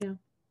 yeah.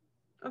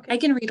 Okay. I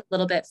can read a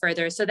little bit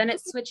further. So then it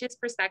switches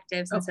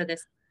perspectives. And so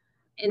this.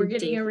 We're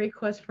getting a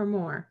request for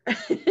more.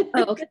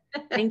 Oh, okay.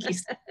 Thank you.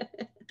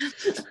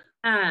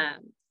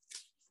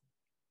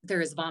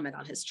 There is vomit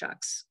on his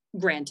chucks.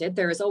 Granted,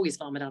 there is always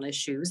vomit on his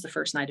shoes the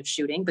first night of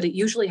shooting, but it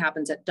usually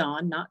happens at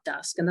dawn, not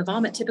dusk, and the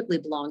vomit typically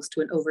belongs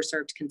to an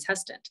overserved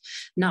contestant,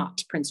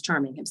 not Prince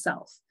Charming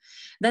himself.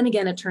 Then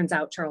again, it turns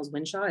out Charles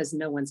Winshaw is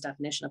no one's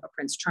definition of a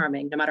Prince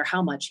Charming, no matter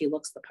how much he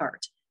looks the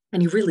part.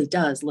 And he really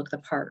does look the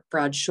part,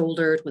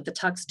 broad-shouldered, with the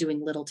tux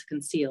doing little to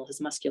conceal his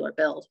muscular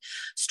build,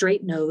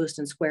 straight-nosed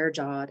and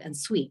square-jawed and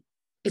sweet.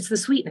 It's the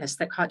sweetness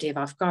that caught Dave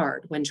off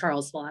guard when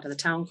Charles fell out of the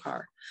town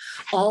car.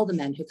 All the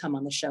men who come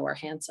on the show are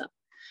handsome.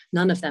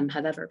 None of them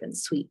have ever been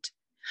sweet.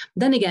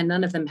 Then again,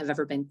 none of them have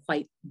ever been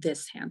quite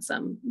this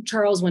handsome.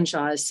 Charles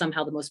Winshaw is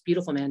somehow the most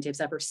beautiful man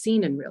Dave's ever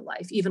seen in real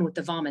life, even with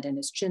the vomit in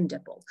his chin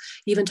dimple,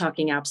 even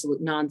talking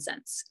absolute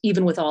nonsense,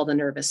 even with all the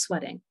nervous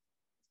sweating.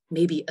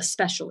 Maybe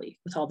especially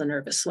with all the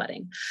nervous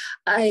sweating.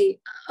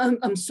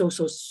 I'm so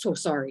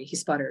sorry, he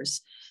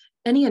sputters.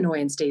 Any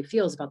annoyance Dave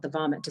feels about the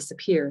vomit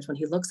disappears when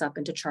he looks up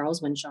into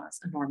Charles Winshaw's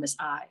enormous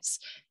eyes.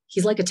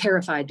 He's like a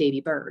terrified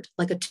baby bird,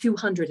 like a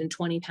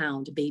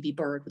 220-pound baby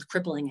bird with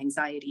crippling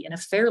anxiety and a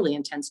fairly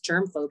intense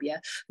germ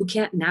phobia who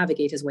can't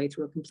navigate his way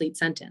through a complete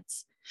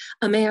sentence.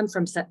 A man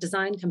from set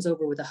design comes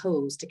over with a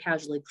hose to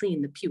casually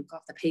clean the puke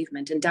off the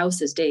pavement and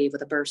douses Dave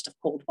with a burst of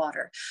cold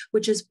water,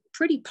 which is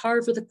pretty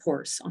par for the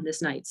course on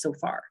this night so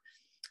far.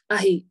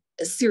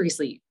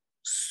 Seriously,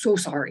 so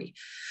sorry,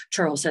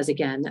 Charles says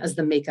again as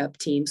the makeup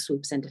team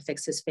swoops in to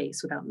fix his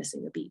face without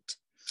missing a beat.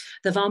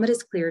 The vomit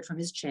is cleared from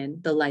his chin,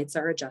 the lights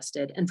are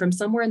adjusted, and from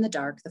somewhere in the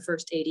dark, the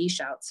first AD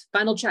shouts,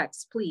 "Final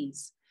checks,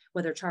 please,"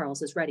 whether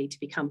Charles is ready to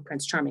become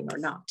Prince Charming or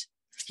not.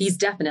 He's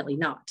definitely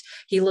not.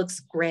 He looks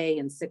gray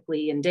and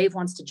sickly, and Dave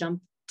wants to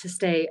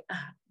stay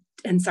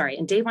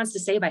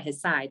by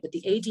his side, but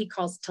the AD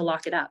calls to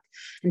lock it up,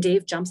 and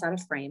Dave jumps out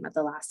of frame at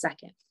the last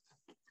second.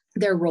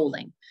 They're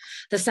rolling.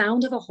 The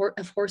sound of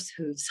horse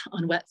hooves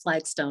on wet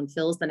flagstone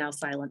fills the now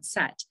silent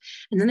set,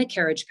 and then the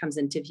carriage comes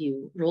into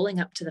view, rolling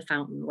up to the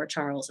fountain where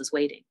Charles is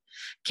waiting.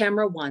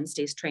 Camera 1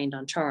 stays trained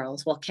on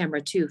Charles, while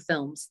camera 2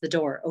 films the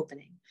door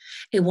opening.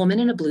 A woman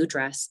in a blue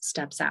dress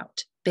steps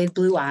out, big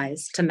blue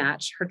eyes to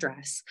match her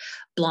dress,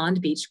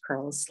 blonde beach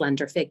curls,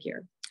 slender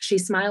figure. She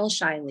smiles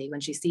shyly when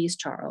she sees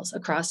Charles, a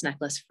cross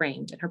necklace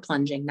framed in her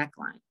plunging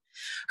neckline.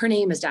 Her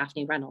name is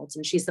Daphne Reynolds,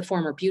 and she's the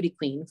former beauty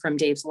queen from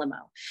Dave's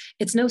limo.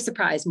 It's no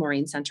surprise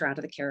Maureen sent her out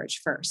of the carriage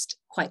first.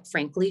 Quite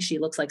frankly, she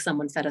looks like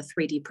someone fed a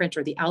 3D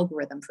printer the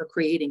algorithm for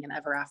creating an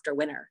ever after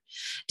winner.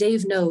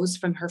 Dave knows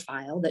from her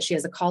file that she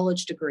has a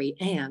college degree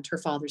and her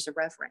father's a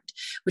reverend,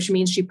 which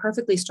means she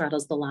perfectly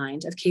straddles the line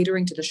of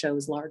catering to the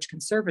show's large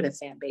conservative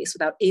fan base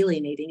without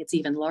alienating its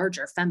even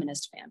larger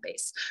feminist fan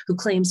base, who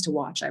claims to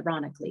watch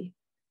ironically.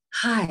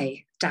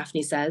 "Hi,"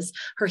 Daphne says,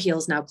 her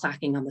heels now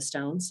clacking on the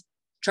stones.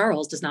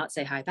 Charles does not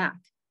say hi back.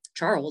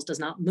 Charles does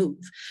not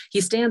move.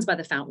 He stands by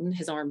the fountain,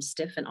 his arms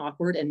stiff and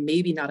awkward and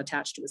maybe not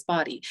attached to his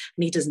body,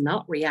 and he does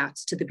not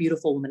react to the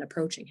beautiful woman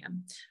approaching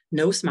him.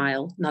 No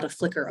smile, not a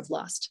flicker of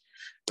lust.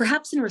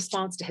 Perhaps in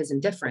response to his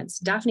indifference,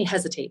 Daphne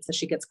hesitates as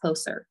she gets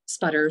closer,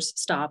 sputters,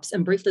 stops,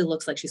 and briefly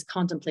looks like she's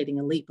contemplating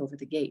a leap over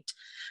the gate.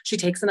 She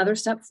takes another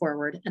step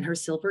forward, and her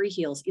silvery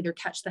heels either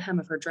catch the hem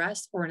of her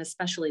dress or an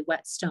especially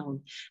wet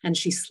stone, and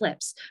she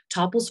slips,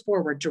 topples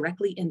forward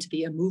directly into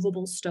the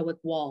immovable stoic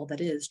wall that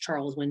is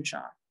Charles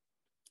Winshaw.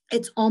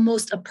 It's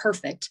almost a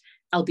perfect,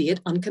 albeit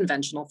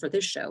unconventional for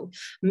this show,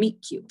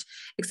 meet cute,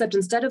 except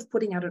instead of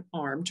putting out an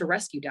arm to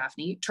rescue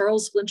Daphne,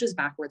 Charles flinches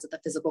backwards at the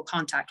physical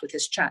contact with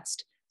his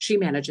chest. She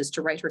manages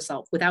to right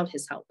herself without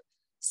his help.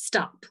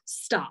 "Stop,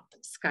 stop,"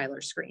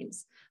 Skylar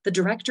screams. The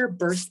director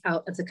bursts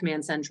out of the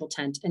command central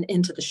tent and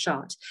into the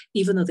shot,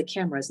 even though the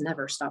cameras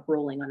never stop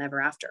rolling on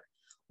Ever After.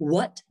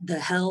 What the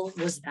hell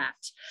was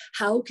that?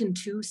 How can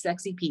two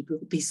sexy people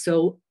be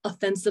so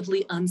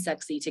offensively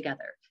unsexy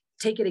together?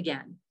 Take it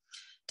again.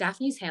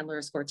 Daphne's handler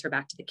escorts her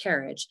back to the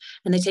carriage,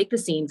 and they take the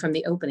scene from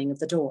the opening of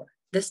the door.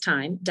 This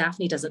time,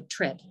 Daphne doesn't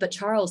trip, but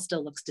Charles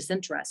still looks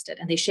disinterested,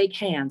 and they shake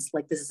hands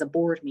like this is a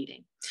board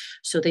meeting.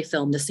 So they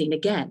film the scene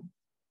again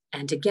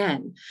and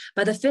again.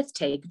 By the 5th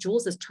take,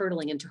 Jules is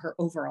turtling into her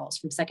overalls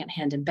from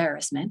secondhand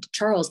embarrassment.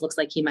 Charles looks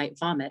like he might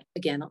vomit,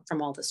 again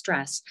from all the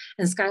stress,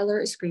 and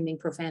Skylar is screaming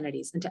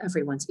profanities into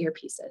everyone's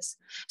earpieces.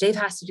 Dave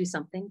has to do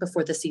something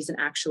before the season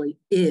actually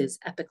is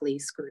epically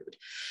screwed.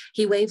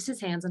 He waves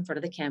his hands in front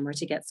of the camera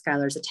to get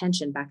Skylar's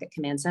attention back at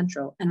Command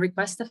Central and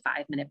requests a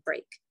 5-minute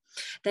break.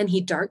 Then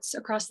he darts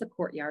across the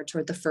courtyard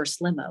toward the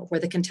first limo, where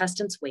the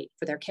contestants wait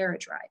for their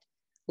carriage ride.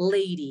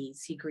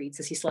 "Ladies," he greets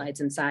as he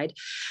slides inside,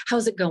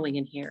 "how's it going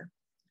in here?"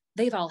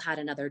 They've all had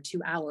another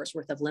 2 hours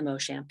worth of limo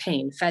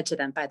champagne fed to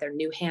them by their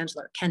new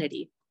handler,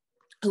 Kennedy,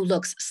 who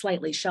looks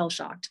slightly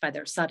shell-shocked by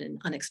their sudden,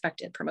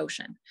 unexpected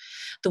promotion.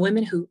 The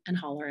women hoot and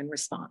holler in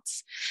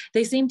response.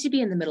 They seem to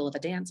be in the middle of a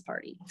dance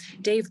party.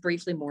 Dave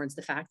briefly mourns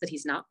the fact that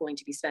he's not going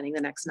to be spending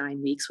the next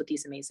 9 weeks with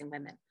these amazing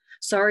women.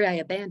 "Sorry I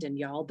abandoned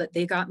y'all, but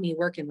they got me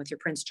working with your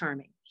Prince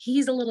Charming."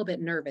 He's a little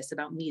bit nervous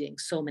about meeting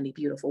so many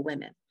beautiful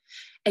women.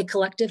 A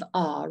collective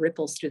awe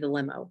ripples through the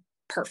limo.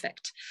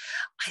 Perfect.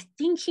 I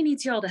think he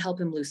needs y'all to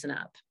help him loosen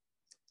up.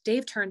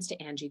 Dave turns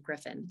to Angie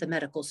Griffin, the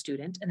medical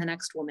student, and the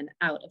next woman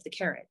out of the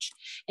carriage.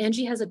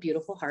 Angie has a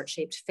beautiful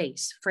heart-shaped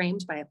face,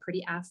 framed by a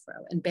pretty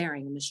afro and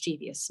bearing a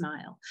mischievous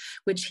smile,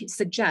 which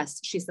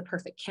suggests she's the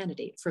perfect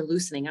candidate for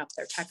loosening up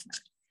their tech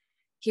nerd.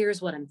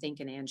 "Here's what I'm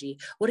thinking, Angie.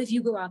 What if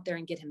you go out there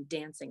and get him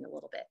dancing a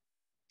little bit?"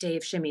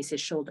 Dave shimmies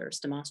his shoulders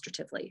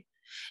demonstratively.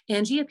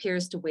 Angie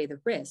appears to weigh the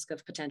risk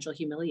of potential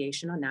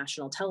humiliation on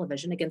national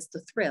television against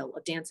the thrill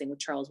of dancing with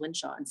Charles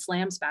Winshaw and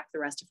slams back the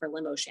rest of her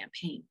limo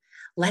champagne.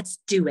 "Let's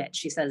do it,"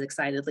 she says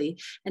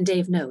excitedly, and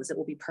Dave knows it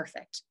will be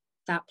perfect.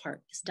 That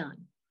part is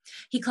done.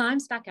 He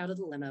climbs back out of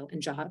the limo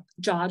and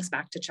jogs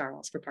back to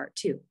Charles for part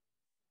 2.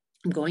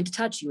 "I'm going to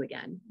touch you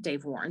again,"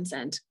 Dave warns,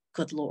 and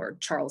good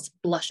Lord, Charles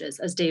blushes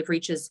as Dave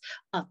reaches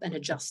up and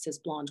adjusts his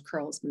blonde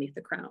curls beneath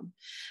the crown.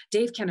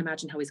 Dave can't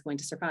imagine how he's going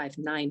to survive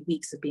 9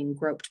 weeks of being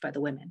groped by the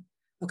women.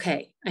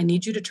 "Okay, I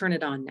need you to turn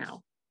it on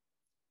now."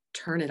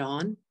 "Turn it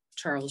on?"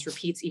 Charles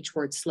repeats each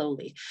word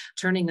slowly,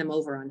 turning them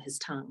over on his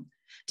tongue.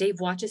 Dave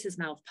watches his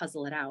mouth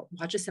puzzle it out,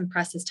 watches him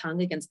press his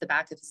tongue against the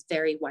back of his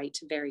very white,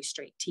 very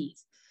straight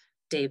teeth.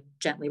 Dave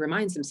gently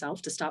reminds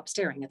himself to stop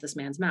staring at this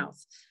man's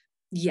mouth.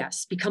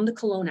 "Yes, become the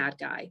cologne ad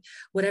guy,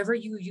 whatever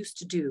you used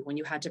to do when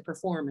you had to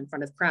perform in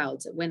front of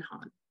crowds at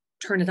Winhan.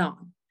 Turn it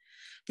on."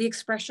 The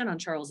expression on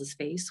Charles's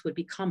face would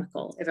be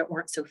comical if it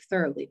weren't so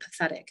thoroughly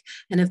pathetic,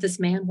 and if this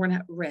man weren't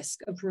at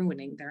risk of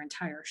ruining their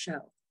entire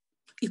show.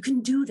 "You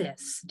can do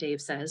this,"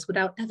 Dave says,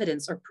 without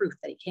evidence or proof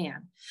that he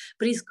can.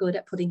 But he's good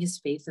at putting his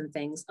faith in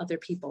things other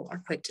people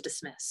are quick to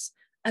dismiss.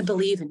 "I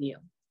believe in you."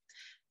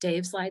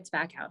 Dave slides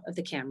back out of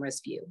the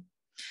camera's view.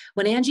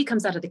 When Angie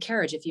comes out of the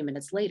carriage a few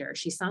minutes later,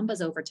 she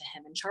sambas over to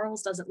him, and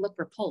Charles doesn't look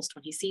repulsed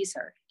when he sees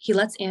her. He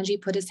lets Angie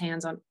put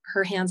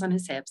her hands on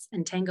his hips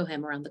and tango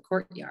him around the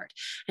courtyard,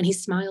 and he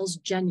smiles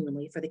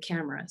genuinely for the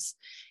cameras.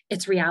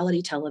 It's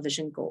reality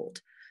television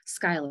gold.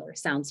 Skylar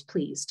sounds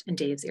pleased in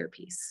Dave's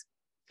earpiece.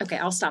 Okay,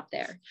 I'll stop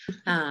there.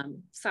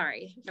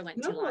 Sorry, I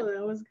went too long. No,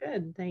 that was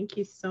good. Thank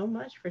you so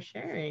much for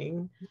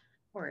sharing. Of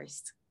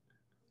course.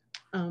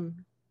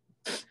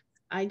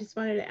 I just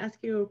wanted to ask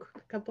you a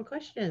couple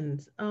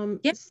questions.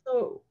 Yep.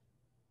 So,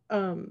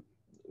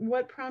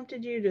 what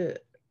prompted you to,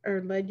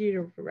 or led you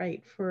to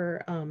write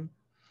for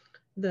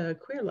the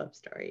queer love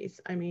stories?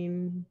 I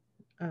mean,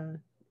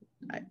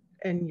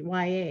 and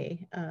YA,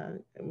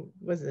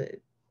 was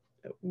it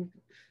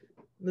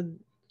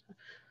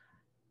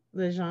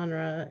the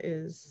genre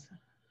is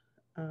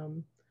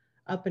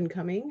up and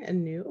coming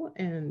and new,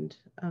 and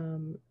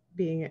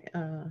being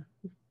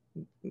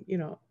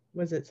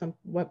was it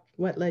what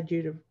led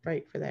you to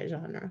write for that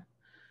genre?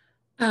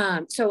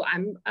 So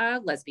I'm a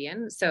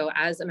lesbian. So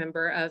as a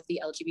member of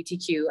the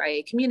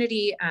LGBTQIA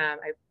community, I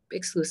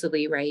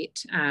exclusively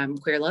write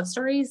queer love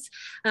stories.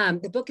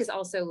 The book is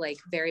also like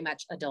very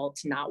much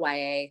adult, not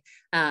YA.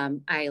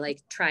 I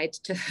like tried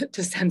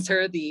to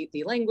censor the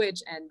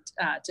language and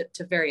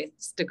to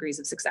various degrees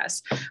of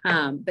success.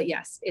 But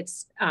yes,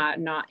 it's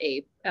not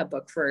a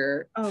book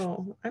for.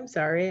 Oh, I'm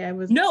sorry.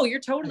 No, you're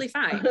totally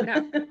fine.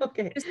 No.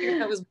 Okay.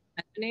 That was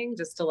mentioning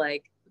just to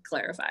like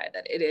clarify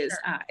that it is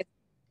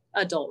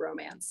adult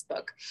romance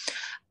book.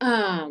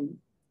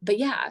 But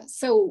yeah,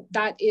 so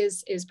that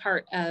is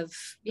part of,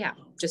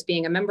 just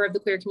being a member of the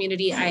queer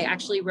community. I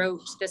actually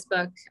wrote this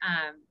book,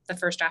 the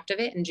first draft of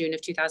it in June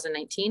of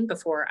 2019,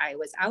 before I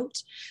was out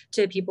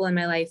to people in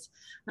my life,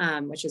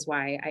 which is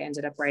why I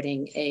ended up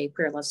writing a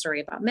queer love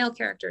story about male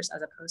characters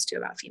as opposed to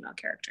about female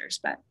characters.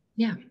 But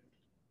yeah.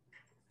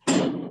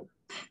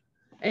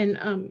 And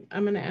I'm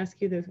going to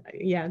ask you this.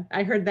 Yeah,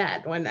 I heard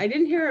that one. I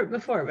didn't hear it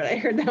before, but I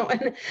heard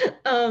that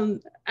one.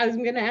 I was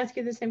going to ask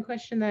you the same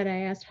question that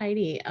I asked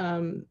Heidi.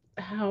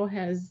 How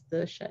has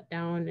the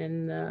shutdown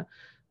and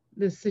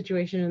the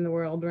situation in the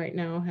world right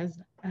now,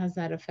 has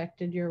that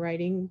affected your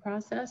writing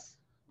process?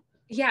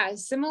 Yeah,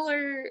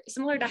 similar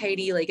to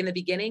Heidi. Like in the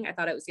beginning, I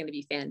thought it was going to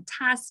be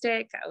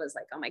fantastic. I was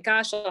like, oh my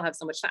gosh, I'll have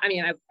so much time. I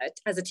mean,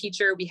 as a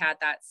teacher, we had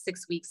that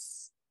 6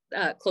 weeks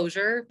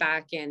closure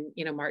back in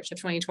March of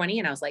 2020,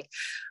 and I was like,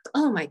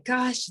 oh my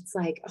gosh, it's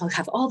like I'll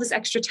have all this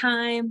extra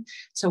time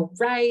to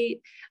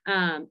write,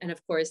 and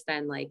of course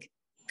then like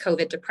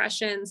COVID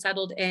depression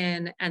settled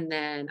in, and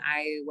then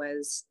I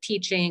was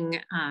teaching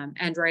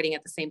and writing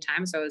at the same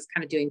time, so I was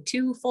kind of doing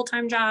 2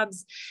 full-time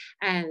jobs,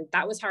 and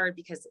that was hard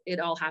because it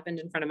all happened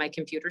in front of my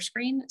computer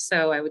screen.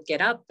 So I would get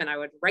up and I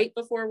would write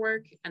before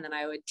work, and then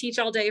I would teach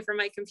all day from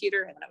my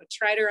computer, and then I would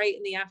try to write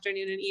in the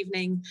afternoon and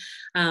evening,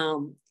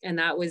 and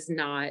that was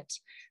not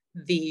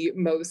the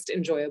most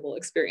enjoyable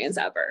experience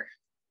ever.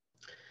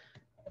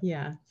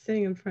 Yeah,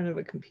 sitting in front of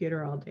a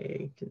computer all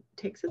day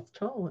takes its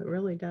toll. It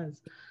really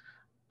does.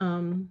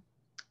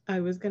 I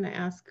was going to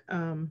ask,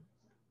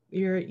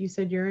 you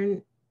said you're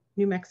in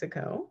New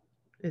Mexico,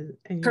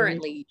 and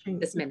currently in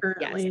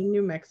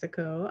New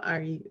Mexico.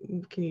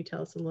 Can you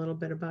tell us a little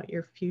bit about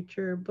your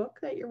future book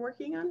that you're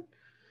working on?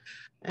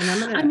 And I'm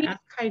going to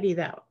ask Heidi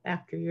that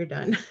after you're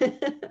done.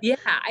 Yeah,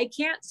 I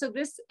can't. So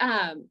this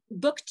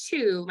book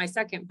 2, my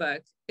second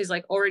book, is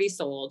like already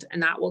sold,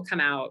 and that will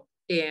come out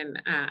in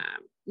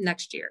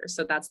next year.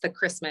 So that's the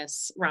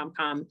Christmas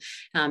rom-com.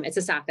 It's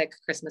a sapphic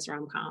Christmas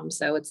rom-com.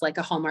 So it's like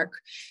a Hallmark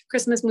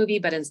Christmas movie,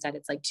 but instead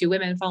it's like 2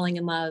 women falling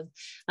in love.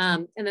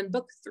 And then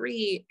book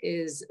 3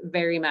 is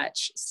very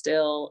much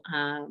still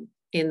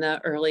in the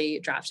early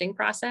drafting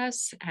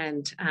process.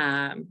 And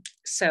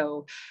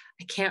so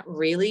I can't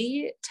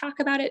really talk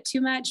about it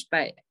too much,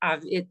 but I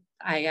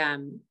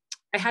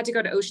had to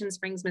go to Ocean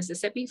Springs,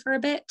 Mississippi for a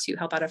bit to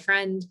help out a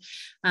friend,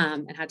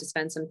 and had to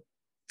spend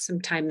some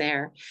time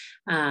there.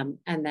 And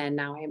then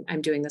now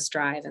I'm doing this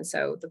drive. And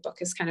so the book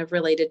is kind of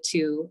related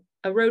to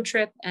a road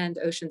trip and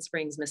Ocean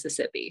Springs,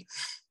 Mississippi.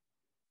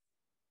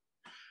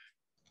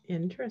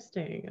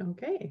 Interesting.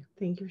 Okay.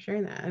 Thank you for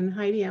sharing that. And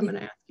Heidi, I'm going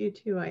to ask you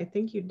too. I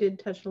think you did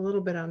touch a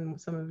little bit on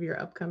some of your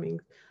upcoming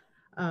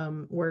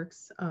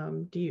works.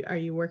 Are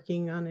you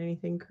working on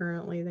anything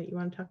currently that you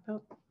want to talk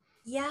about?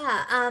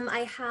 Yeah,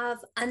 I have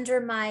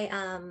under my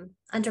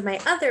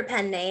other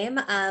pen name,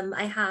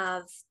 I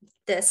have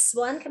this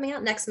one coming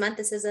out next month.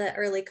 This is an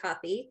early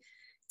copy.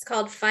 It's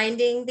called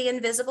Finding the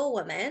Invisible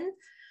Woman.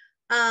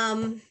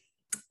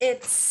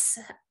 It's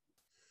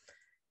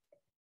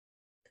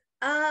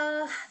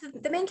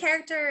the main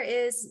character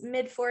is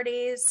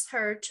mid-40s.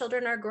 Her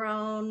children are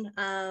grown.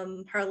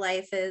 Her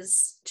life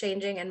is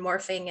changing and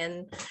morphing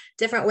in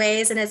different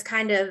ways, and it's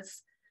kind of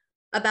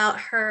about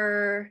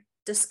her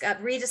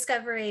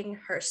rediscovering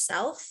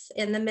herself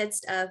in the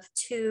midst of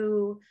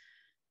 2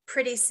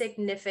 pretty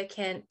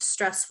significant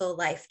stressful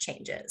life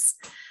changes.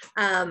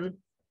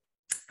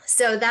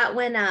 So that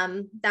one,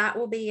 that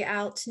will be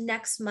out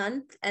next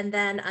month. And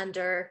then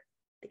under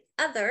the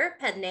other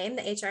pen name,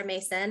 the H.R.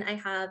 Mason, I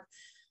have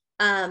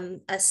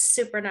a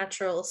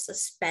supernatural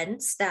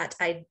suspense that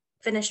I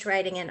finished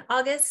writing in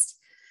August,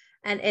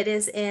 and it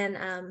is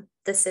in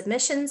the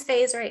submissions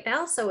phase right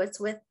now. So it's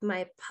with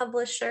my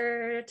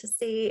publisher to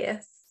see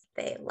if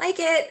they like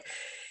it,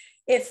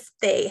 if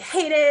they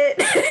hate it,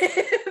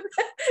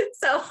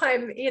 So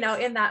I'm,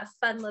 in that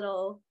fun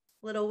little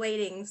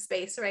waiting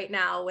space right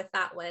now with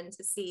that one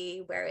to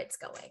see where it's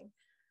going.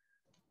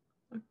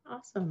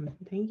 Awesome.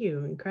 Thank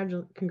you. And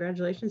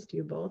congratulations to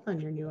you both on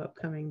your new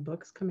upcoming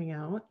books coming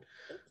out.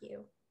 Thank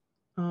you.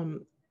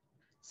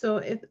 So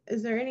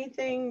is there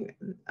anything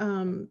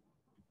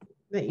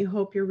that you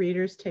hope your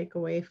readers take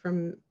away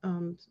from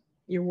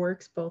your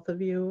works, both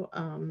of you?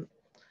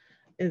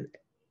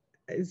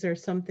 Is there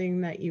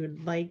something that you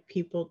would like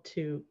people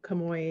to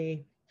come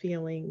away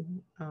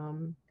feeling?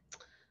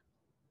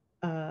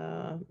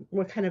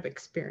 What kind of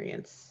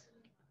experience?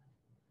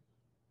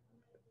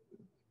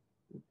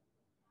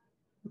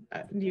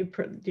 Do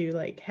you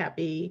like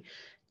happy?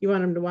 You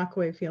want them to walk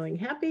away feeling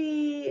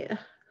happy?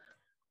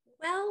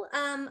 Well,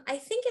 I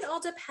think it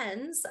all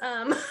depends.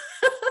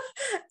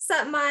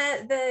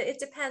 It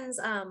depends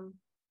on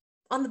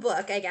the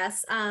book, I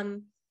guess.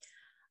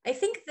 I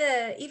think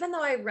even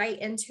though I write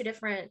in two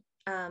different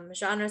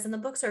genres, and the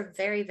books are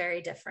very,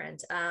 very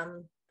different.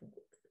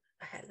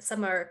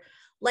 Some are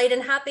light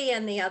and happy,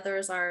 and the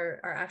others are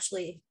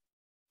actually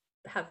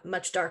have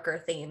much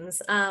darker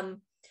themes.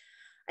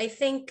 I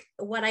think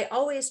what I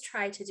always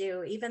try to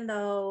do, even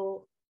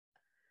though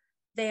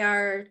they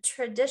are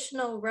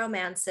traditional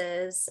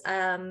romances,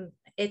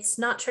 it's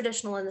not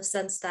traditional in the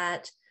sense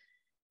that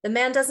the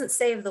man doesn't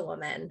save the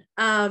woman.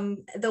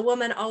 The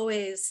woman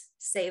always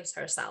saves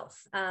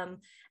herself. And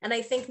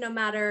I think no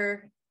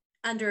matter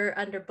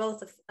under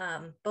both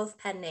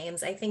pen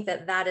names, I think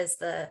that's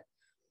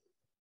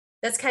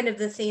kind of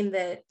the theme,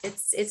 that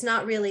it's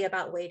not really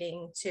about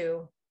waiting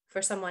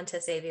for someone to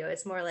save you.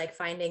 It's more like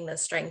finding the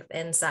strength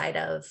inside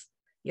of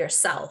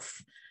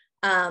yourself.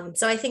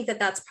 So I think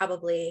that's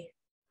probably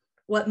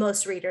what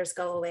most readers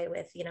go away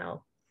with,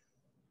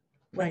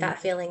 with that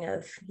feeling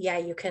of, yeah,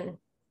 you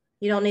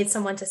don't need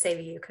someone to save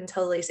you. You can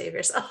totally save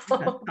yourself.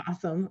 That's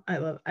awesome. I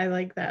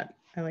like that.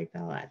 I like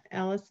that a lot.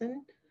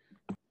 Alison?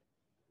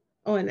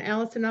 Oh, and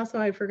Alison, also,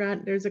 I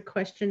forgot, there's a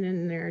question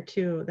in there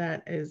too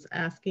that is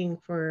asking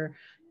for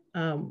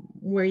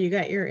where you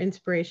got your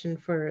inspiration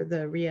for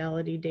the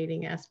reality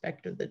dating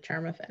aspect of the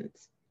charm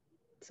offense.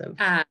 So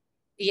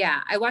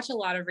yeah, I watch a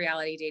lot of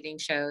reality dating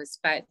shows,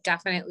 but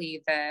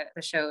definitely the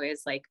show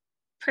is like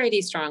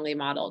pretty strongly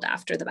modeled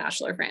after the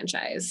Bachelor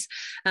franchise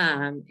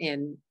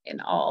in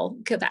all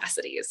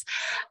capacities.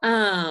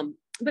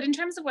 But in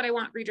terms of what I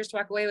want readers to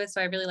walk away with, so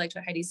I really liked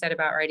what Heidi said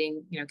about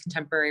writing,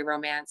 contemporary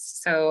romance.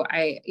 So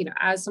I,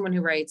 as someone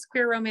who writes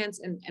queer romance,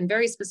 and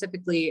very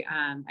specifically,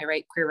 I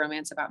write queer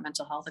romance about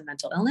mental health and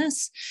mental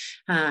illness.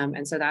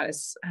 And so that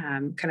is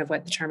kind of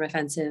what the Charm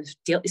Offensive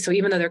deal. So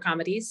even though they're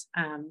comedies,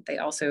 they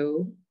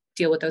also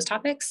deal with those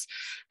topics.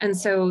 And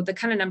so the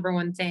kind of number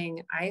one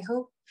thing I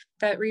hope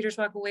that readers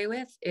walk away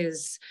with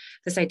is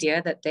this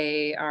idea that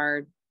they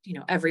are,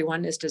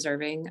 everyone is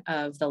deserving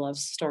of the love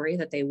story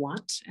that they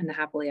want and the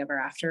happily ever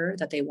after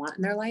that they want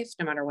in their life,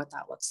 no matter what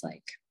that looks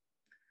like.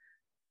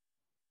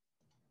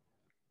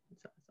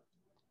 That's awesome.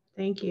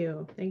 Thank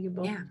you. Thank you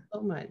both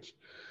so much.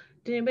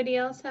 Did anybody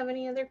else have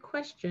any other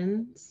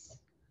questions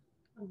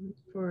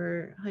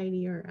for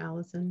Heidi or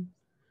Alison?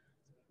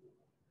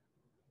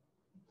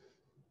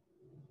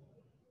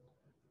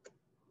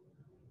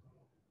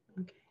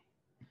 Okay.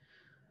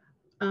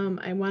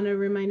 I want to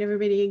remind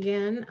everybody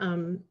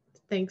again,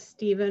 thanks,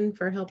 Stephen,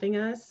 for helping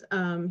us.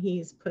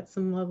 He's put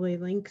some lovely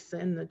links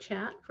in the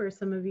chat for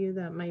some of you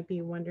that might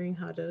be wondering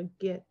how to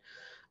get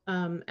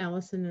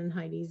Alison and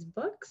Heidi's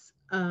books.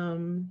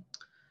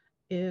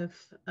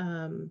 If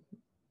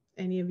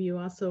any of you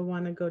also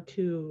want to go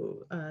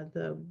to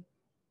the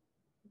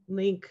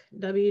link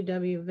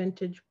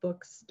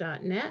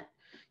www.vintagebooks.net,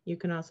 you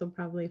can also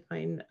probably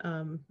find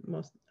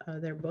most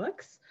of their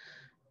books.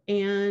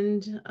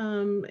 And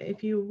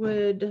if you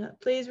would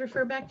please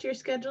refer back to your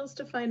schedules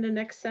to find the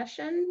next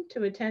session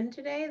to attend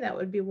today, that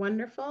would be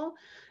wonderful.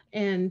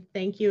 And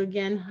thank you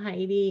again,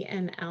 Heidi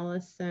and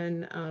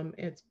Alison.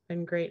 It's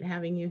been great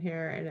having you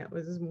here, and it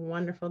was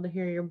wonderful to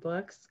hear your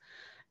books.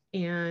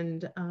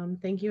 And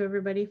thank you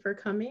everybody for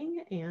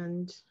coming.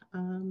 And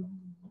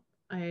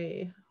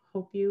I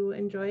hope you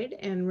enjoyed.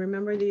 And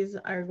remember, these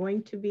have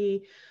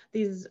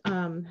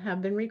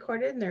been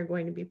recorded, and they're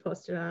going to be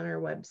posted on our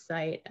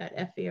website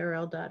at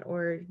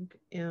ferl.org